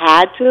I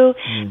had to,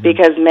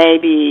 because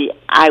maybe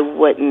I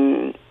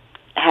wouldn't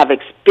have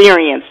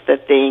experienced the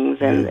things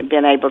and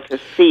been able to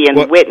see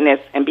and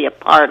witness and be a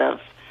part of.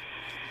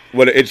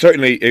 Well, it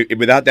certainly,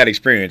 without that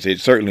experience, it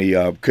certainly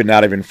could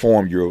not have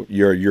informed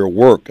your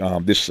work.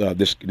 This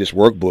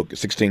workbook,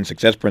 16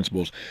 Success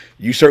Principles.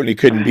 You certainly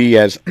couldn't be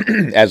as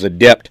as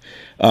adept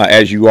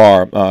as you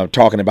are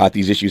talking about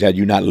these issues had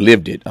you not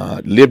lived it.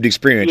 Lived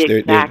experience.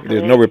 Exactly.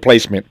 There's no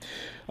replacement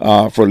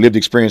for lived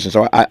experience, and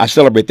so I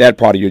celebrate that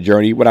part of your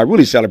journey. What I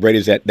really celebrate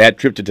is that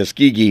trip to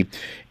Tuskegee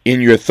in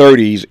your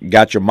 30s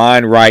got your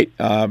mind right.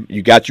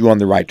 You got you on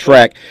the right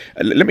track.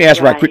 Let me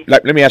ask right quick.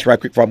 Let me ask right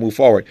quick before I move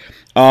forward.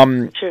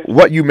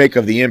 What you make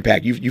of the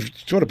impact? You've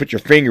sort of put your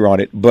finger on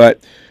it,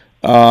 but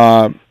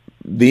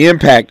the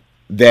impact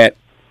that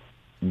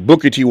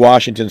Booker T.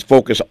 Washington's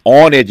focus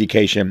on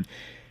education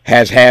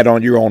has had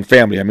on your own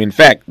family. I mean, in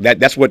fact,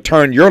 that's what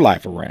turned your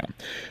life around.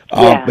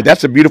 But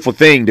that's a beautiful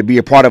thing to be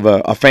a part of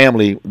a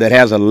family that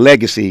has a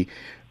legacy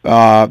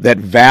that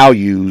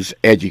values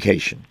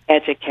education.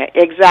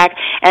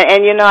 Exactly.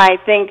 And I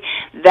think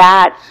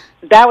that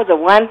was the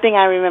one thing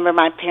I remember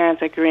my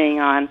parents agreeing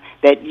on,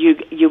 that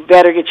you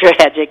better get your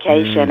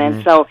education. Mm-hmm.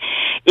 And so,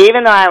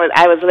 even though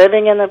I was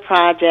living in the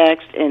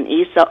projects in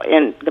East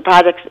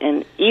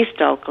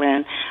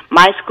Oakland,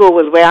 my school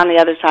was way on the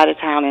other side of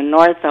town in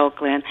North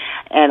Oakland,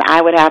 and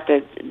I would have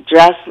to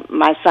dress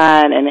my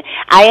son, and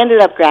I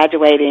ended up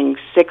graduating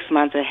 6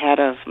 months ahead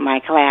of my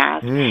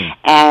class.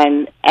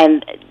 And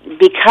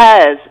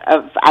because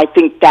of, I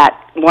think,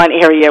 that one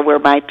area where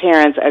my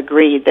parents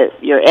agreed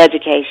that your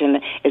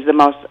education is the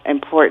most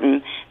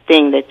important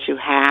thing that you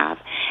have.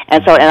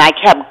 And so, and I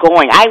kept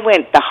going. I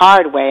went the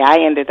hard way. I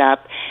ended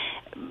up,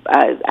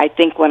 I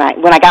think when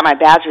I got my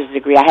bachelor's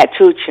degree, I had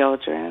 2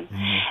 children,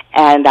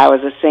 and I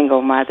was a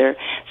single mother.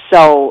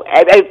 So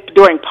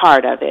during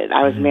part of it,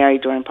 I was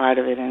married during part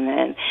of it, and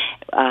then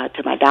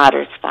to my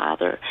daughter's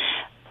father.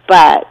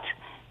 But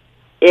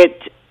I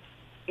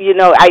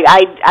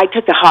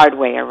took the hard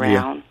way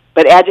around. Yeah.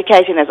 But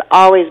education has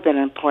always been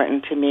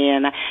important to me,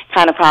 and I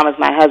kind of promised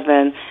my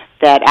husband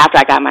that after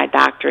I got my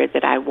doctorate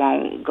that I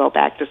won't go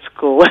back to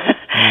school.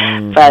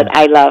 But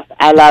I love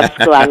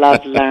school. I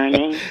love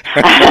learning.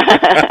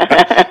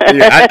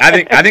 Yeah,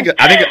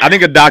 I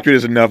think a doctorate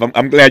is enough.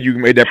 I'm glad you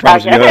made that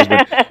promise to your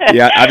husband.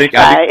 Yeah, I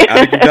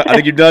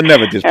think you've done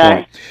enough at this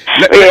point.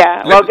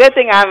 Good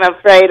thing I'm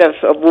afraid of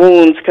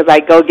wounds, because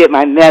I go get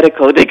my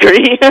medical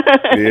degree.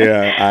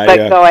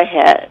 But go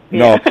ahead.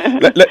 No,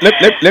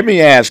 let me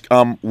ask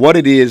what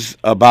it is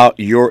about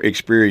your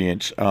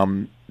experience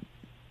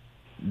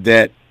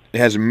that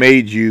has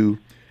made you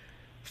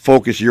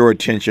focus your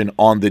attention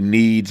on the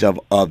needs of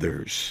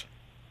others.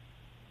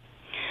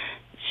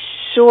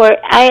 Sure.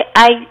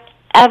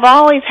 I've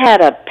always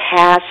had a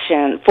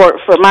passion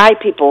for my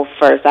people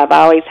first. I've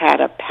always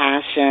had a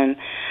passion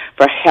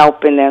for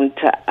helping them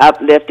to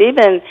uplift,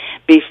 even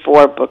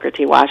before Booker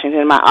T.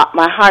 Washington. My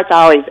heart's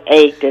always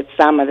ached at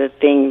some of the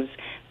things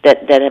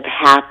that have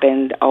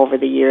happened over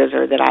the years,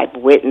 or that I've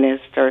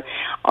witnessed, or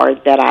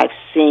that I've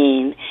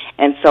seen.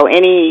 And so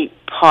any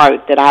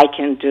part that I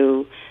can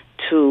do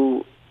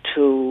to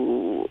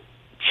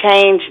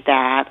change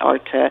that, or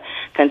to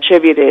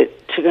contribute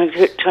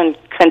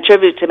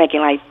to making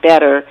life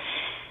better,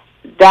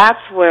 that's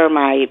where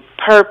my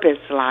purpose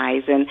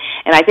lies. And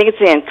I think it's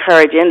to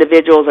encourage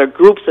individuals or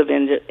groups of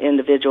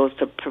individuals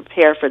to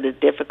prepare for the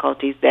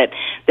difficulties that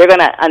they're going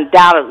to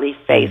undoubtedly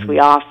face. We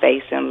all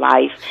face in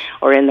life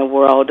or in the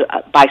world,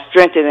 by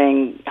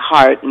strengthening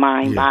heart,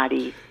 mind,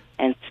 body,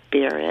 and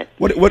spirit.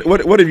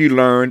 What have you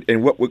learned,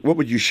 and what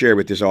would you share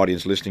with this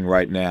audience listening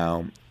right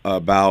now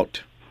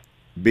about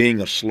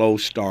being a slow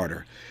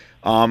starter?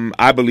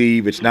 I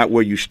believe it's not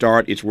where you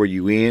start; it's where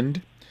you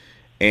end.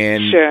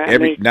 And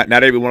not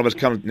every one of us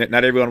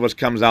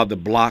comes out the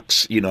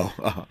blocks,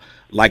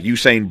 like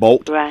Usain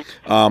Bolt. Right.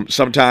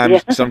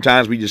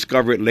 Sometimes we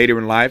discover it later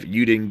in life.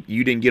 You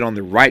didn't get on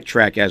the right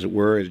track, as it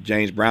were, as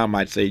James Brown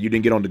might say. You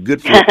didn't get on the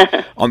good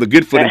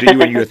foot until you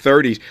were in your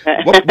 30s.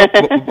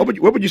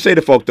 What would you say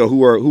to folk though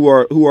who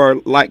are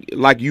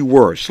like you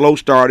were, slow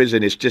starters,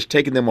 and it's just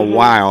taking them a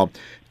while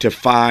to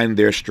find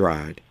their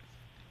stride?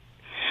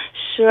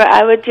 Sure,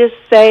 I would just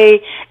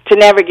say to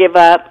never give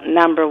up.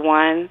 Number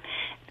one.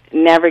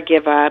 Never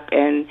give up.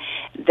 And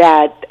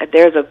that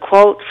there's a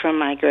quote from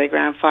my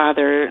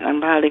great-grandfather,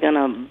 I'm probably going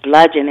to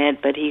bludgeon it,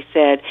 but he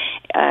said,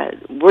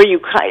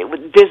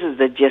 this is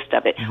the gist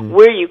of it,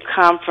 where you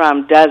come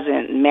from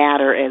doesn't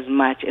matter as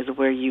much as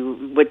what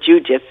you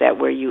just said,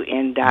 where you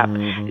end up.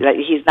 Like,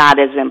 he's not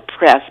as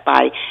impressed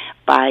by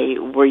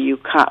where you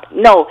come.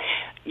 No,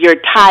 your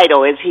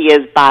title as he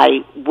is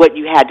by what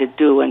you had to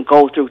do and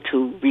go through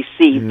to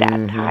receive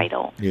that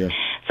title. Yeah.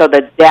 So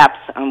the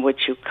depths on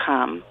which you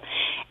come.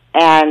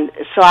 And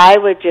so I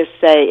would just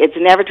say it's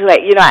never too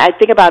late. I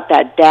think about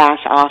that dash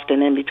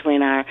often in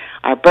between our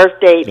birth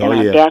date and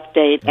our death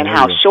date, and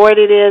how short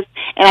it is.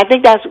 And I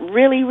think that's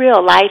really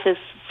real. Life is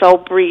so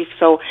brief.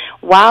 So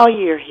while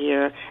you're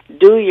here,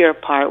 do your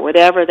part,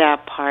 whatever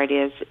that part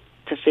is,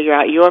 to figure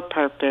out your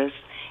purpose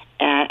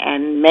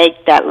and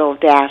make that little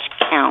dash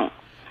count.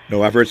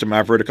 No, I've heard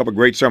a couple of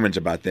great sermons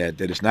about that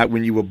it's not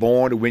when you were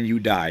born or when you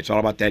die. It's all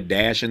about that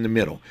dash in the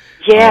middle.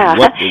 Yeah.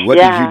 What did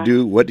you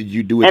do? What did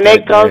you do with that dash?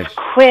 And it goes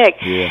quick.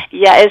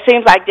 Yeah, it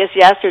seems like just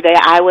yesterday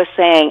I was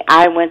saying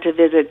I went to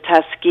visit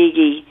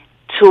Tuskegee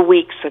 2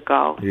 weeks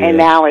ago, and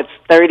now it's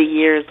 30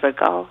 years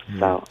ago.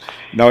 So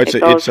no, it's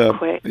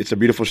quick. It's a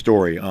beautiful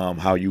story.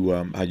 How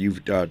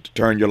you've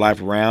turned your life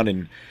around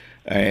and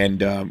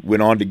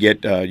went on to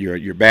get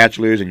your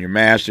bachelor's and your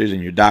master's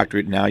and your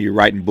doctorate. Now you're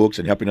writing books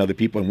and helping other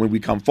people. And when we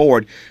come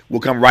forward,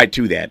 we'll come right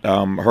to that.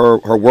 Her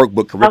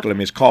workbook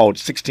curriculum is called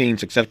 16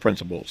 Success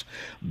Principles: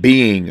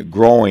 Being,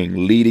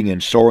 Growing, Leading,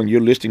 and Soaring.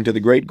 You're listening to the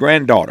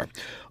great-granddaughter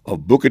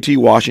of Booker T.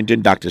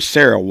 Washington, Dr.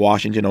 Sarah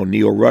Washington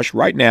O'Neal Rush,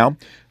 right now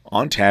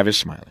on Tavis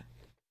Smiling.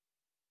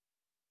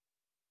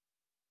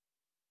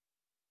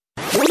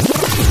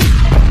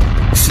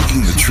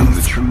 Seeking the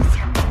truth.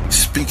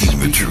 speaking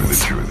the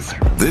truth.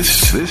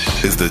 This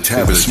is the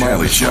Tavis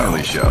Smiley Show.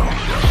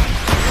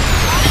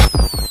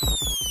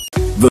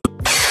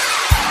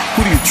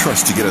 Who do you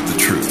trust to get at the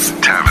truth?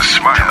 Tavis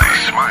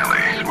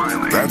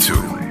Smiley. That's who.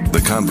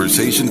 The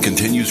conversation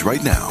continues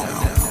right now.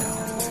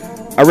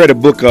 I read a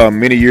book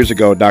many years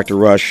ago, Dr.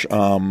 Rush,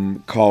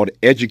 called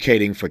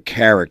Educating for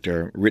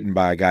Character, written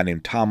by a guy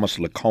named Thomas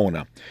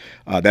Lacona.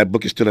 That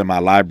book is still in my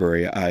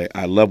library.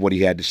 I love what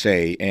he had to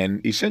say.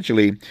 And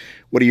essentially,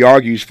 what he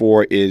argues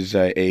for is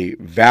a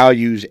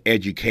values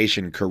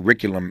education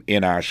curriculum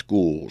in our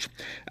schools.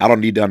 I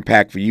don't need to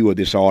unpack for you or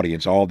this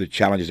audience all the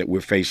challenges that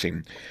we're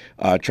facing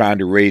trying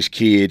to raise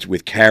kids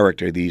with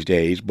character these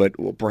days. But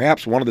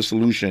perhaps one of the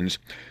solutions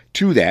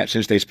to that,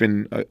 since they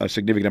spend a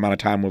significant amount of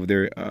time of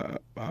their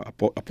a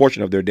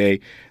portion of their day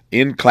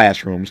in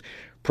classrooms,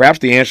 perhaps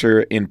the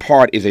answer in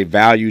part is a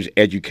values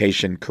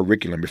education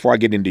curriculum. Before I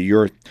get into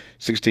your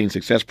 16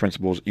 success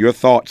principles, your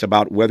thoughts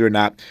about whether or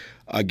not,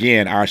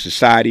 again, our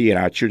society and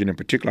our children in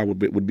particular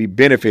would be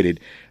benefited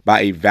by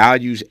a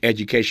values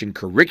education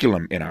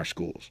curriculum in our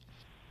schools.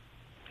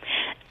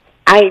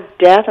 I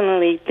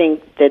definitely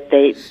think that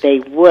they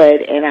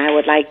would, and I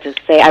would like to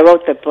say, I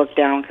wrote the book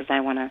down because I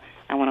want to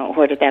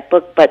order that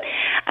book, but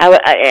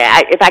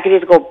if I could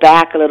just go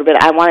back a little bit,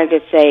 I wanted to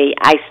say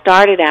I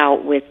started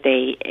out with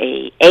a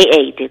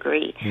AA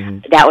degree.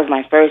 Mm-hmm. That was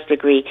my first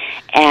degree,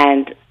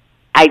 and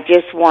I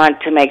just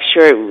want to make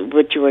sure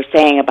what you were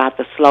saying about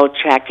the slow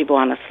track, people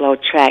on the slow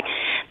track,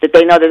 that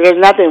they know that there's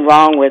nothing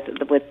wrong with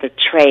the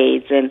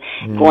trades and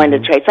going to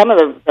trade. Some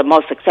of the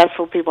most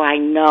successful people I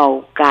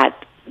know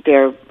got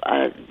their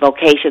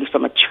vocations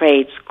from a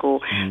trade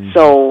school,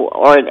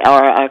 or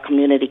a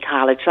community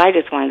college. So I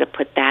just wanted to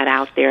put that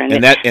out there,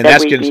 and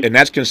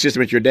that's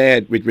consistent with your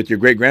dad, with your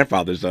great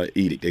grandfather's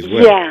edict as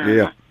well.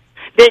 Yeah.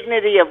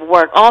 Dignity of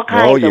work, all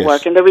kinds of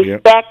work, and to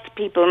respect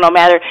people, no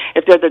matter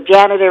if they're the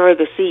janitor or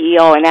the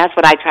CEO, and that's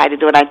what I try to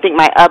do. And I think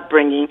my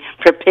upbringing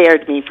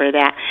prepared me for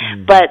that.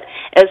 But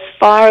as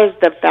far as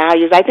the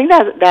values, I think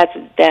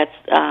that's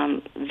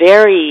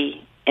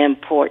very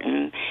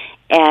important.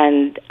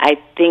 And I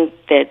think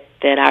that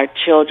our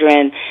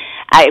children,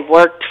 I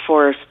worked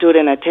for a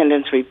student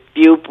attendance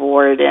review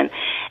board, and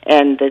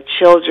the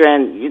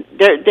children,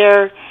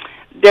 they're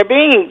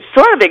being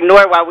sort of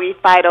ignored while we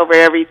fight over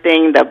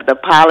everything, the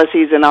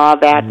policies and all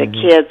that. The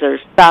kids are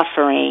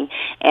suffering,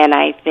 and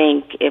I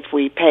think if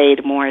we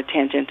paid more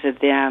attention to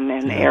them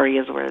in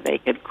areas where they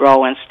could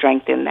grow and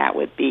strengthen, that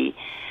would be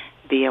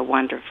a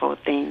wonderful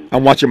thing.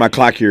 I'm watching my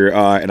clock here,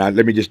 and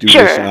let me just do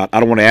this. I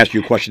don't want to ask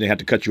you a question. They have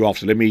to cut you off,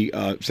 so let me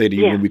say to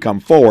you when we come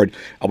forward,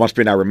 I want to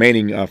spend our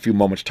remaining few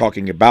moments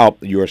talking about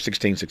your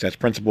 16 success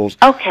principles.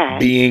 Okay.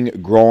 Being,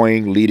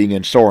 growing, leading,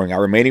 and soaring.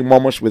 Our remaining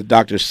moments with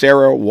Dr.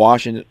 Sarah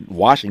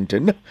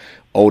Washington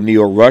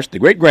O'Neill Rush, the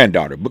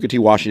great-granddaughter, Booker T.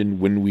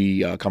 Washington, when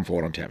we come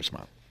forward on Tavis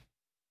Smile.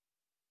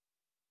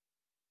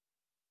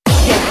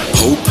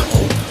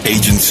 Hope,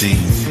 agency,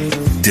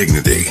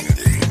 dignity.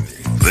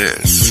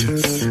 This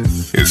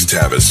is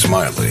Tavis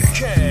Smiley.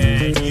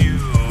 Can you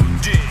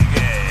dig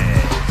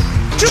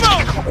it? Come on!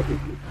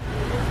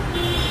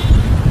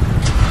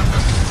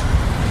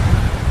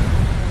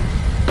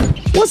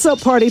 What's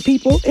up, party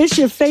people? It's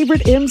your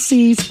favorite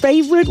MC's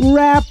favorite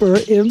rapper,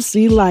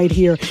 MC Light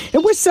here.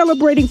 And we're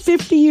celebrating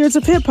 50 years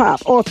of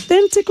hip-hop,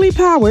 authentically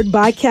powered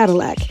by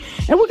Cadillac.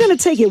 And we're going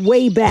to take it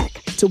way back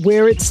to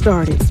where it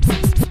started.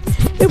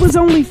 It was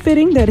only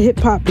fitting that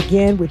hip-hop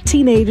began with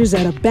teenagers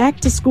at a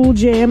back-to-school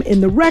jam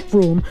in the rec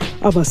room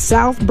of a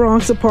South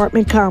Bronx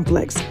apartment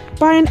complex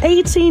by an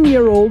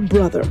 18-year-old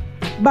brother.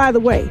 By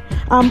the way,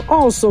 I'm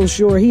also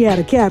sure he had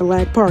a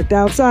Cadillac parked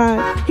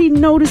outside. He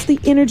noticed the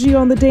energy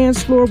on the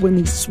dance floor when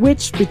he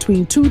switched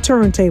between two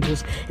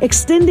turntables,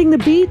 extending the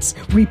beats,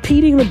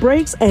 repeating the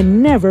breaks,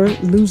 and never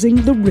losing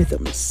the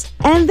rhythms.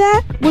 And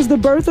that was the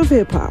birth of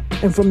hip-hop.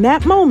 And from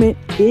that moment,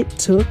 it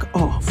took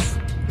off.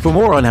 For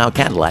more on how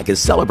Cadillac is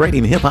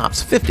celebrating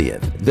hip-hop's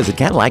 50th, visit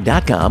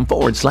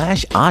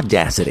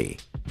Cadillac.com/audacity.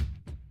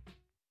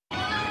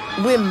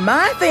 When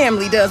my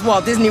family does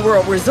Walt Disney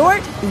World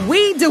Resort,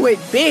 we do it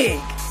big.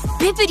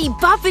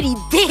 Bippity-boppity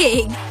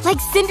big, like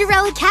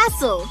Cinderella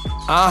Castle.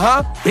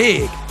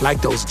 Big,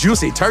 like those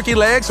juicy turkey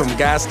legs from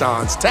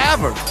Gaston's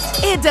Tavern.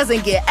 It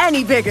doesn't get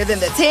any bigger than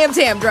the Tam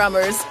Tam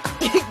Drummers.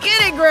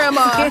 Get it,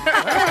 Grandma?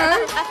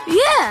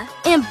 Yeah,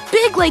 and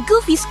big like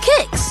Goofy's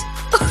kicks.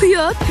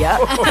 Yup.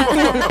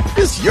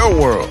 It's your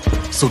world,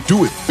 so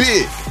do it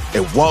big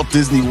at Walt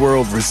Disney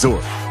World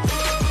Resort.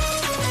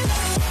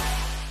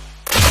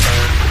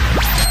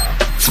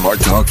 Smart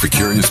talk for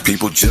curious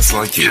people just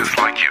like you.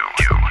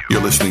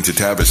 You're listening to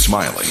Tavis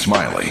Smiley.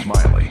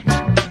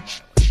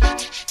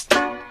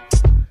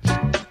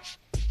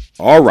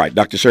 All right,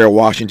 Dr. Sarah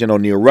Washington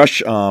O'Neill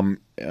Rush.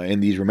 In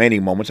these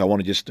remaining moments, I want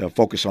to just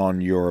focus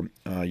on your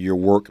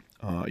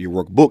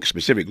workbook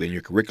specifically, in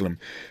your curriculum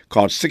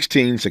called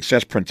 16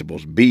 Success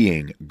Principles: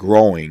 Being,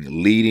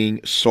 Growing, Leading,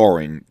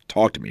 Soaring.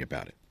 Talk to me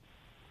about it.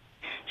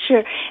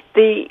 Sure.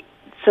 The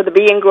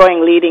being,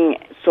 growing, leading,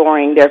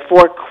 soaring, there are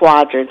 4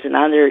 quadrants, and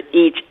under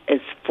each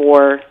is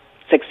 4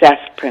 success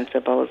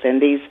principles.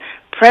 And these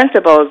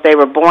principles, they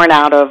were born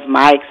out of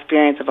my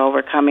experience of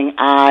overcoming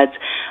odds,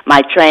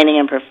 my training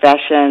and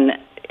professional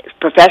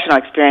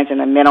experience in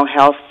the mental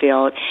health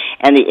field,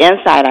 and the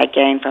insight I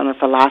gained from the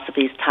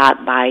philosophies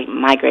taught by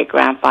my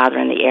great-grandfather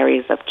in the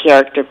areas of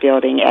character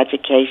building,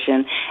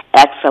 education,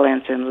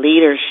 excellence, and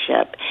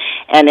leadership.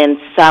 And in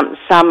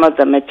some of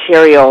the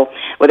material,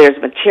 well, there's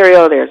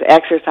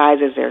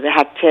exercises, there's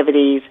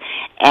activities,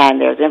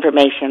 and there's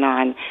information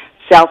on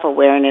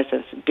self-awareness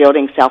and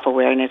building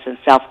self-awareness and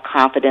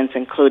self-confidence,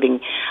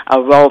 including a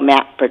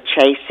roadmap for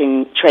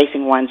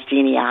tracing one's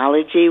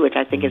genealogy, which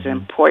I think is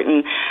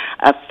important,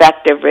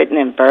 effective written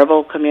and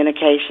verbal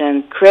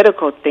communication,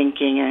 critical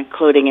thinking,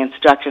 including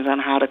instructions on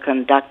how to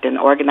conduct an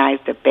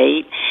organized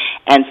debate,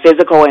 and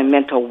physical and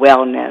mental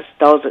wellness.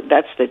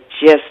 That's the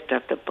gist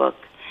of the book.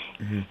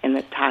 In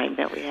the time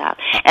that we have.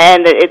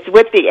 And it's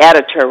with the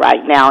editor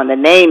right now, and the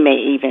name may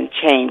even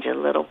change a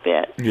little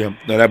bit. Yeah,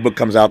 now that book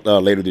comes out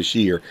later this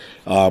year.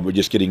 We're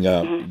just getting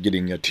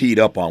teed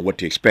up on what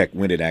to expect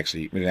when it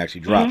actually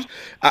drops.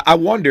 I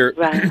wonder,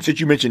 since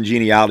you mentioned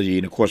genealogy,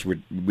 and of course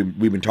we've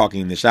been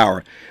talking this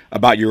hour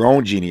about your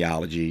own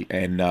genealogy,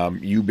 and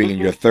you being in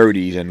your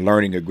 30s and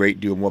learning a great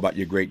deal more about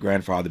your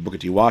great-grandfather, Booker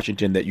T.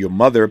 Washington, that your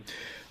mother,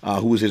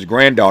 who was his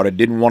granddaughter,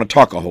 didn't want to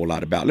talk a whole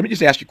lot about. Let me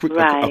just ask you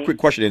a quick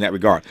question in that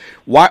regard.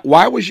 Why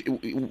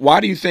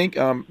do you think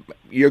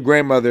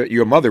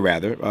your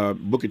mother,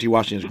 Booker T.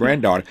 Washington's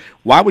granddaughter,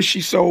 why was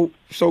she so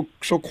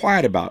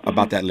quiet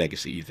about that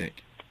legacy, you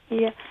think?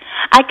 Yeah.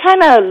 I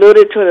kind of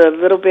alluded to it a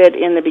little bit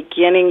in the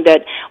beginning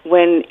that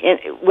when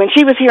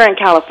she was here in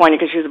California,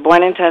 because she was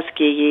born in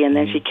Tuskegee, and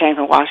then she came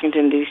from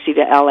Washington D.C.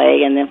 to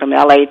L.A., and then from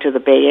L.A. to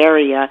the Bay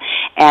Area,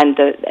 and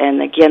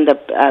again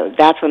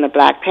that's when the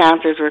Black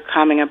Panthers were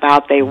coming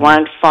about. They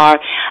weren't far.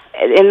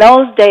 In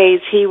those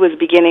days, he was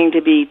beginning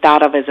to be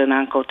thought of as an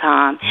Uncle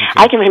Tom.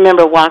 I can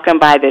remember walking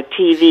by the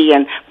TV,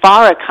 and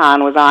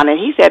Farrakhan was on, and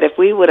he said if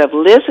we would have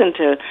listened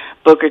to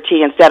Booker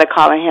T instead of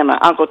calling him an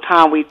Uncle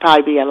Tom, we'd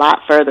probably be a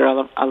lot further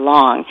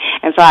along.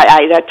 And so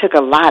I that took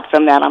a lot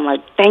from that. I'm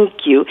like,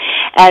 thank you.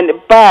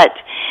 But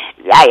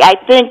I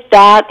think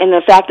that, and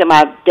the fact that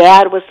my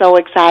dad was so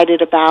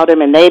excited about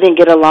him and they didn't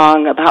get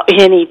along about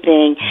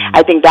anything,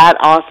 I think that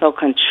also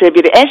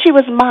contributed. And she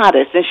was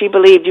modest, and she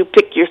believed you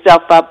pick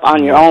yourself up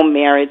on your own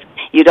merits.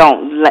 You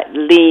don't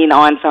lean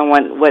on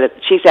someone.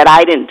 She said,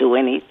 I didn't do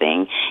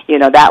anything.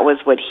 That was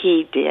what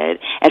he did.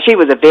 And she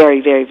was a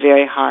very, very,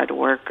 very hard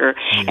worker.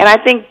 And I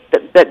think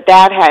that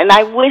had, and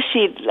I wish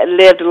she'd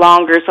lived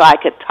longer so I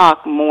could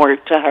talk more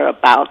to her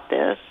about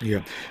this.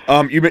 Yeah.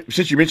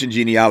 Since you mentioned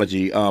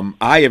genealogy,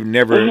 I've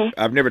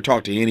never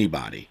talked to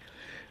anybody,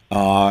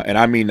 and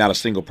I mean not a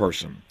single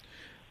person,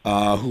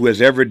 who has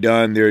ever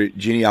done their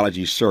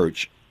genealogy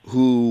search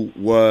who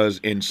was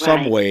in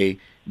some way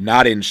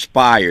not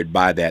inspired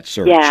by that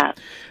search. Yeah.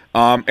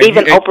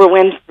 Even Oprah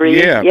Winfrey.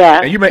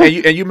 Yeah. And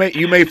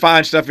you may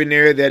find stuff in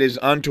there that is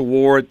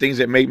untoward, things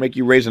that may make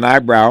you raise an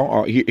eyebrow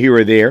or here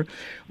or there.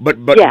 But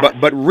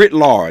writ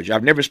large,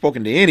 I've never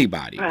spoken to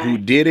anybody who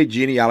did a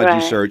genealogy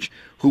search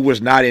who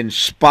was not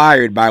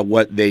inspired by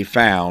what they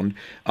found.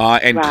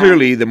 And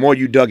clearly, the more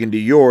you dug into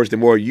yours, the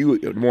more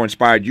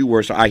inspired you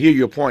were. So I hear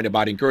your point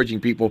about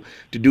encouraging people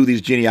to do these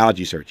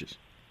genealogy searches.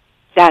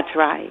 That's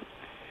right.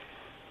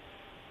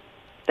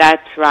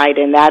 That's right,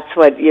 and that's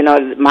what,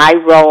 my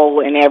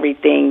role in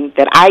everything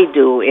that I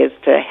do is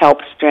to help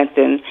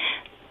strengthen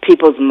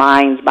people's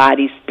minds,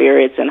 bodies,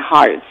 spirits, and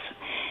hearts.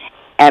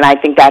 And I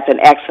think that's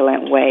an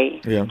excellent way.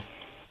 Yeah.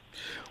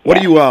 What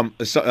do you, well, I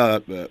was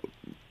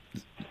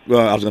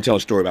going to tell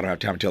a story, but I don't have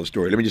time to tell a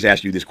story. Let me just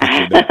ask you this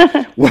quickly, though.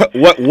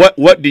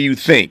 What do you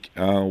think,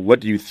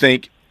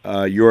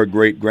 your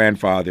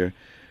great-grandfather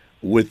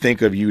would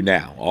think of you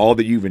now? All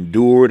that you've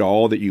endured,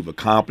 all that you've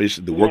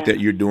accomplished, the work that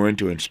you're doing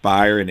to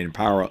inspire and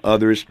empower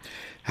others.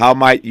 How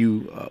might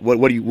you?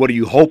 What do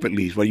you hope, at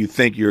least? What do you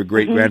think your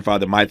great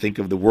grandfather might think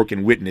of the work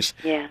and witness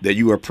that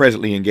you are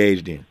presently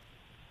engaged in?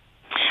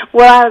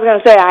 Well, I was going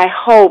to say, I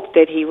hope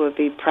that he would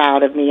be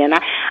proud of me. And I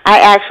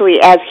actually,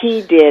 as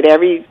he did,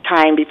 every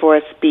time before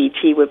a speech,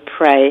 he would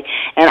pray.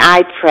 And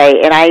I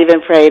pray. And I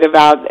even prayed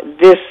about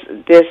this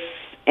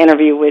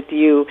interview with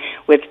you,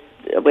 with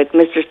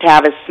Mr.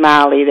 Tavis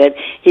Smiley, that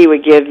he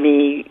would give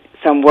me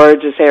some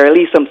words to say, or at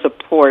least some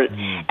support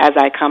as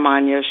I come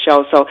on your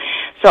show. So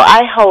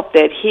I hope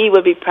that he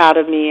would be proud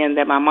of me, and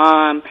that my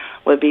mom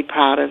would be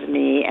proud of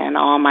me, and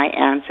all my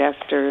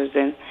ancestors.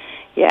 And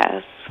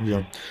yes.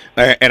 Yeah.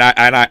 And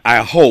I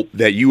hope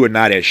that you are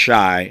not as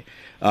shy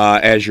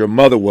as your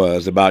mother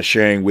was about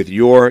sharing with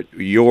your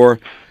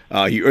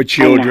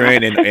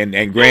children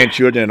and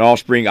grandchildren and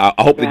offspring. I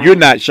hope that you're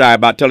not shy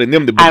about telling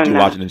them the Booker T.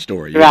 Washington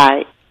story.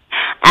 Right.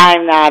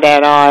 I'm not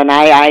at all, and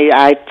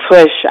I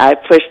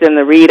push them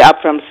to read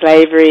Up from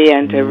Slavery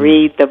and to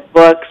read the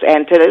books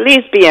and to at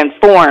least be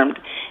informed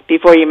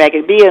before you make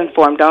it. Be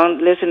informed.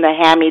 Don't listen to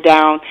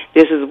hand-me-down,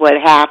 this is what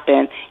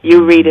happened.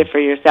 You read it for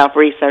yourself,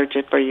 research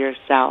it for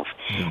yourself.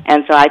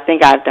 And so I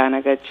think I've done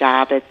a good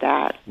job at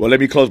that. Well, let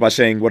me close by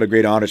saying what a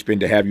great honor it's been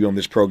to have you on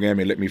this program,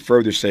 and let me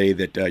further say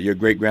that your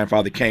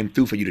great-grandfather came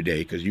through for you today,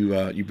 because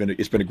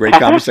it's been a great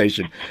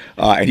conversation,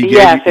 and he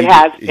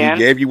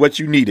gave you what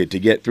you needed to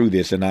get through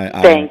this, and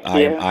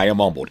I am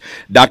humbled.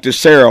 Dr.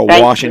 Sarah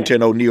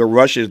Washington O'Neill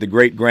Rush is the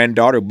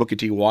great-granddaughter of Booker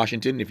T.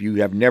 Washington. If you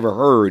have never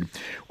heard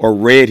or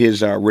read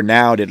his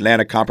renowned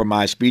Atlanta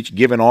Compromise speech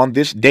given on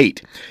this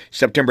date,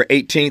 September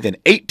 18th in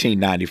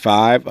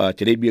 1895,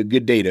 today'd be a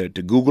good day to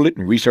Google it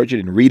and research it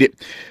and read it,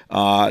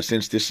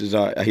 since this is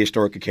a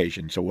historic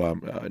occasion. So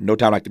no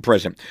time like the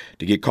present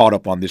to get caught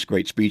up on this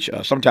great speech,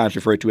 sometimes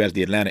referred to as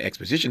the Atlanta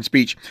Exposition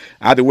Speech.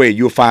 Either way,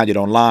 you'll find it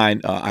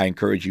online. I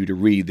encourage you to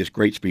read this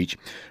great speech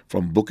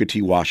from Booker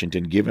T.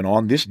 Washington given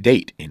on this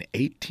date in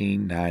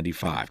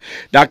 1895.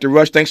 Dr.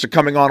 Rush, thanks for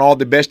coming on. All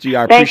the best to you.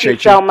 I appreciate you.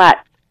 Thank you so much.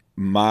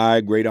 My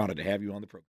great honor to have you on the program.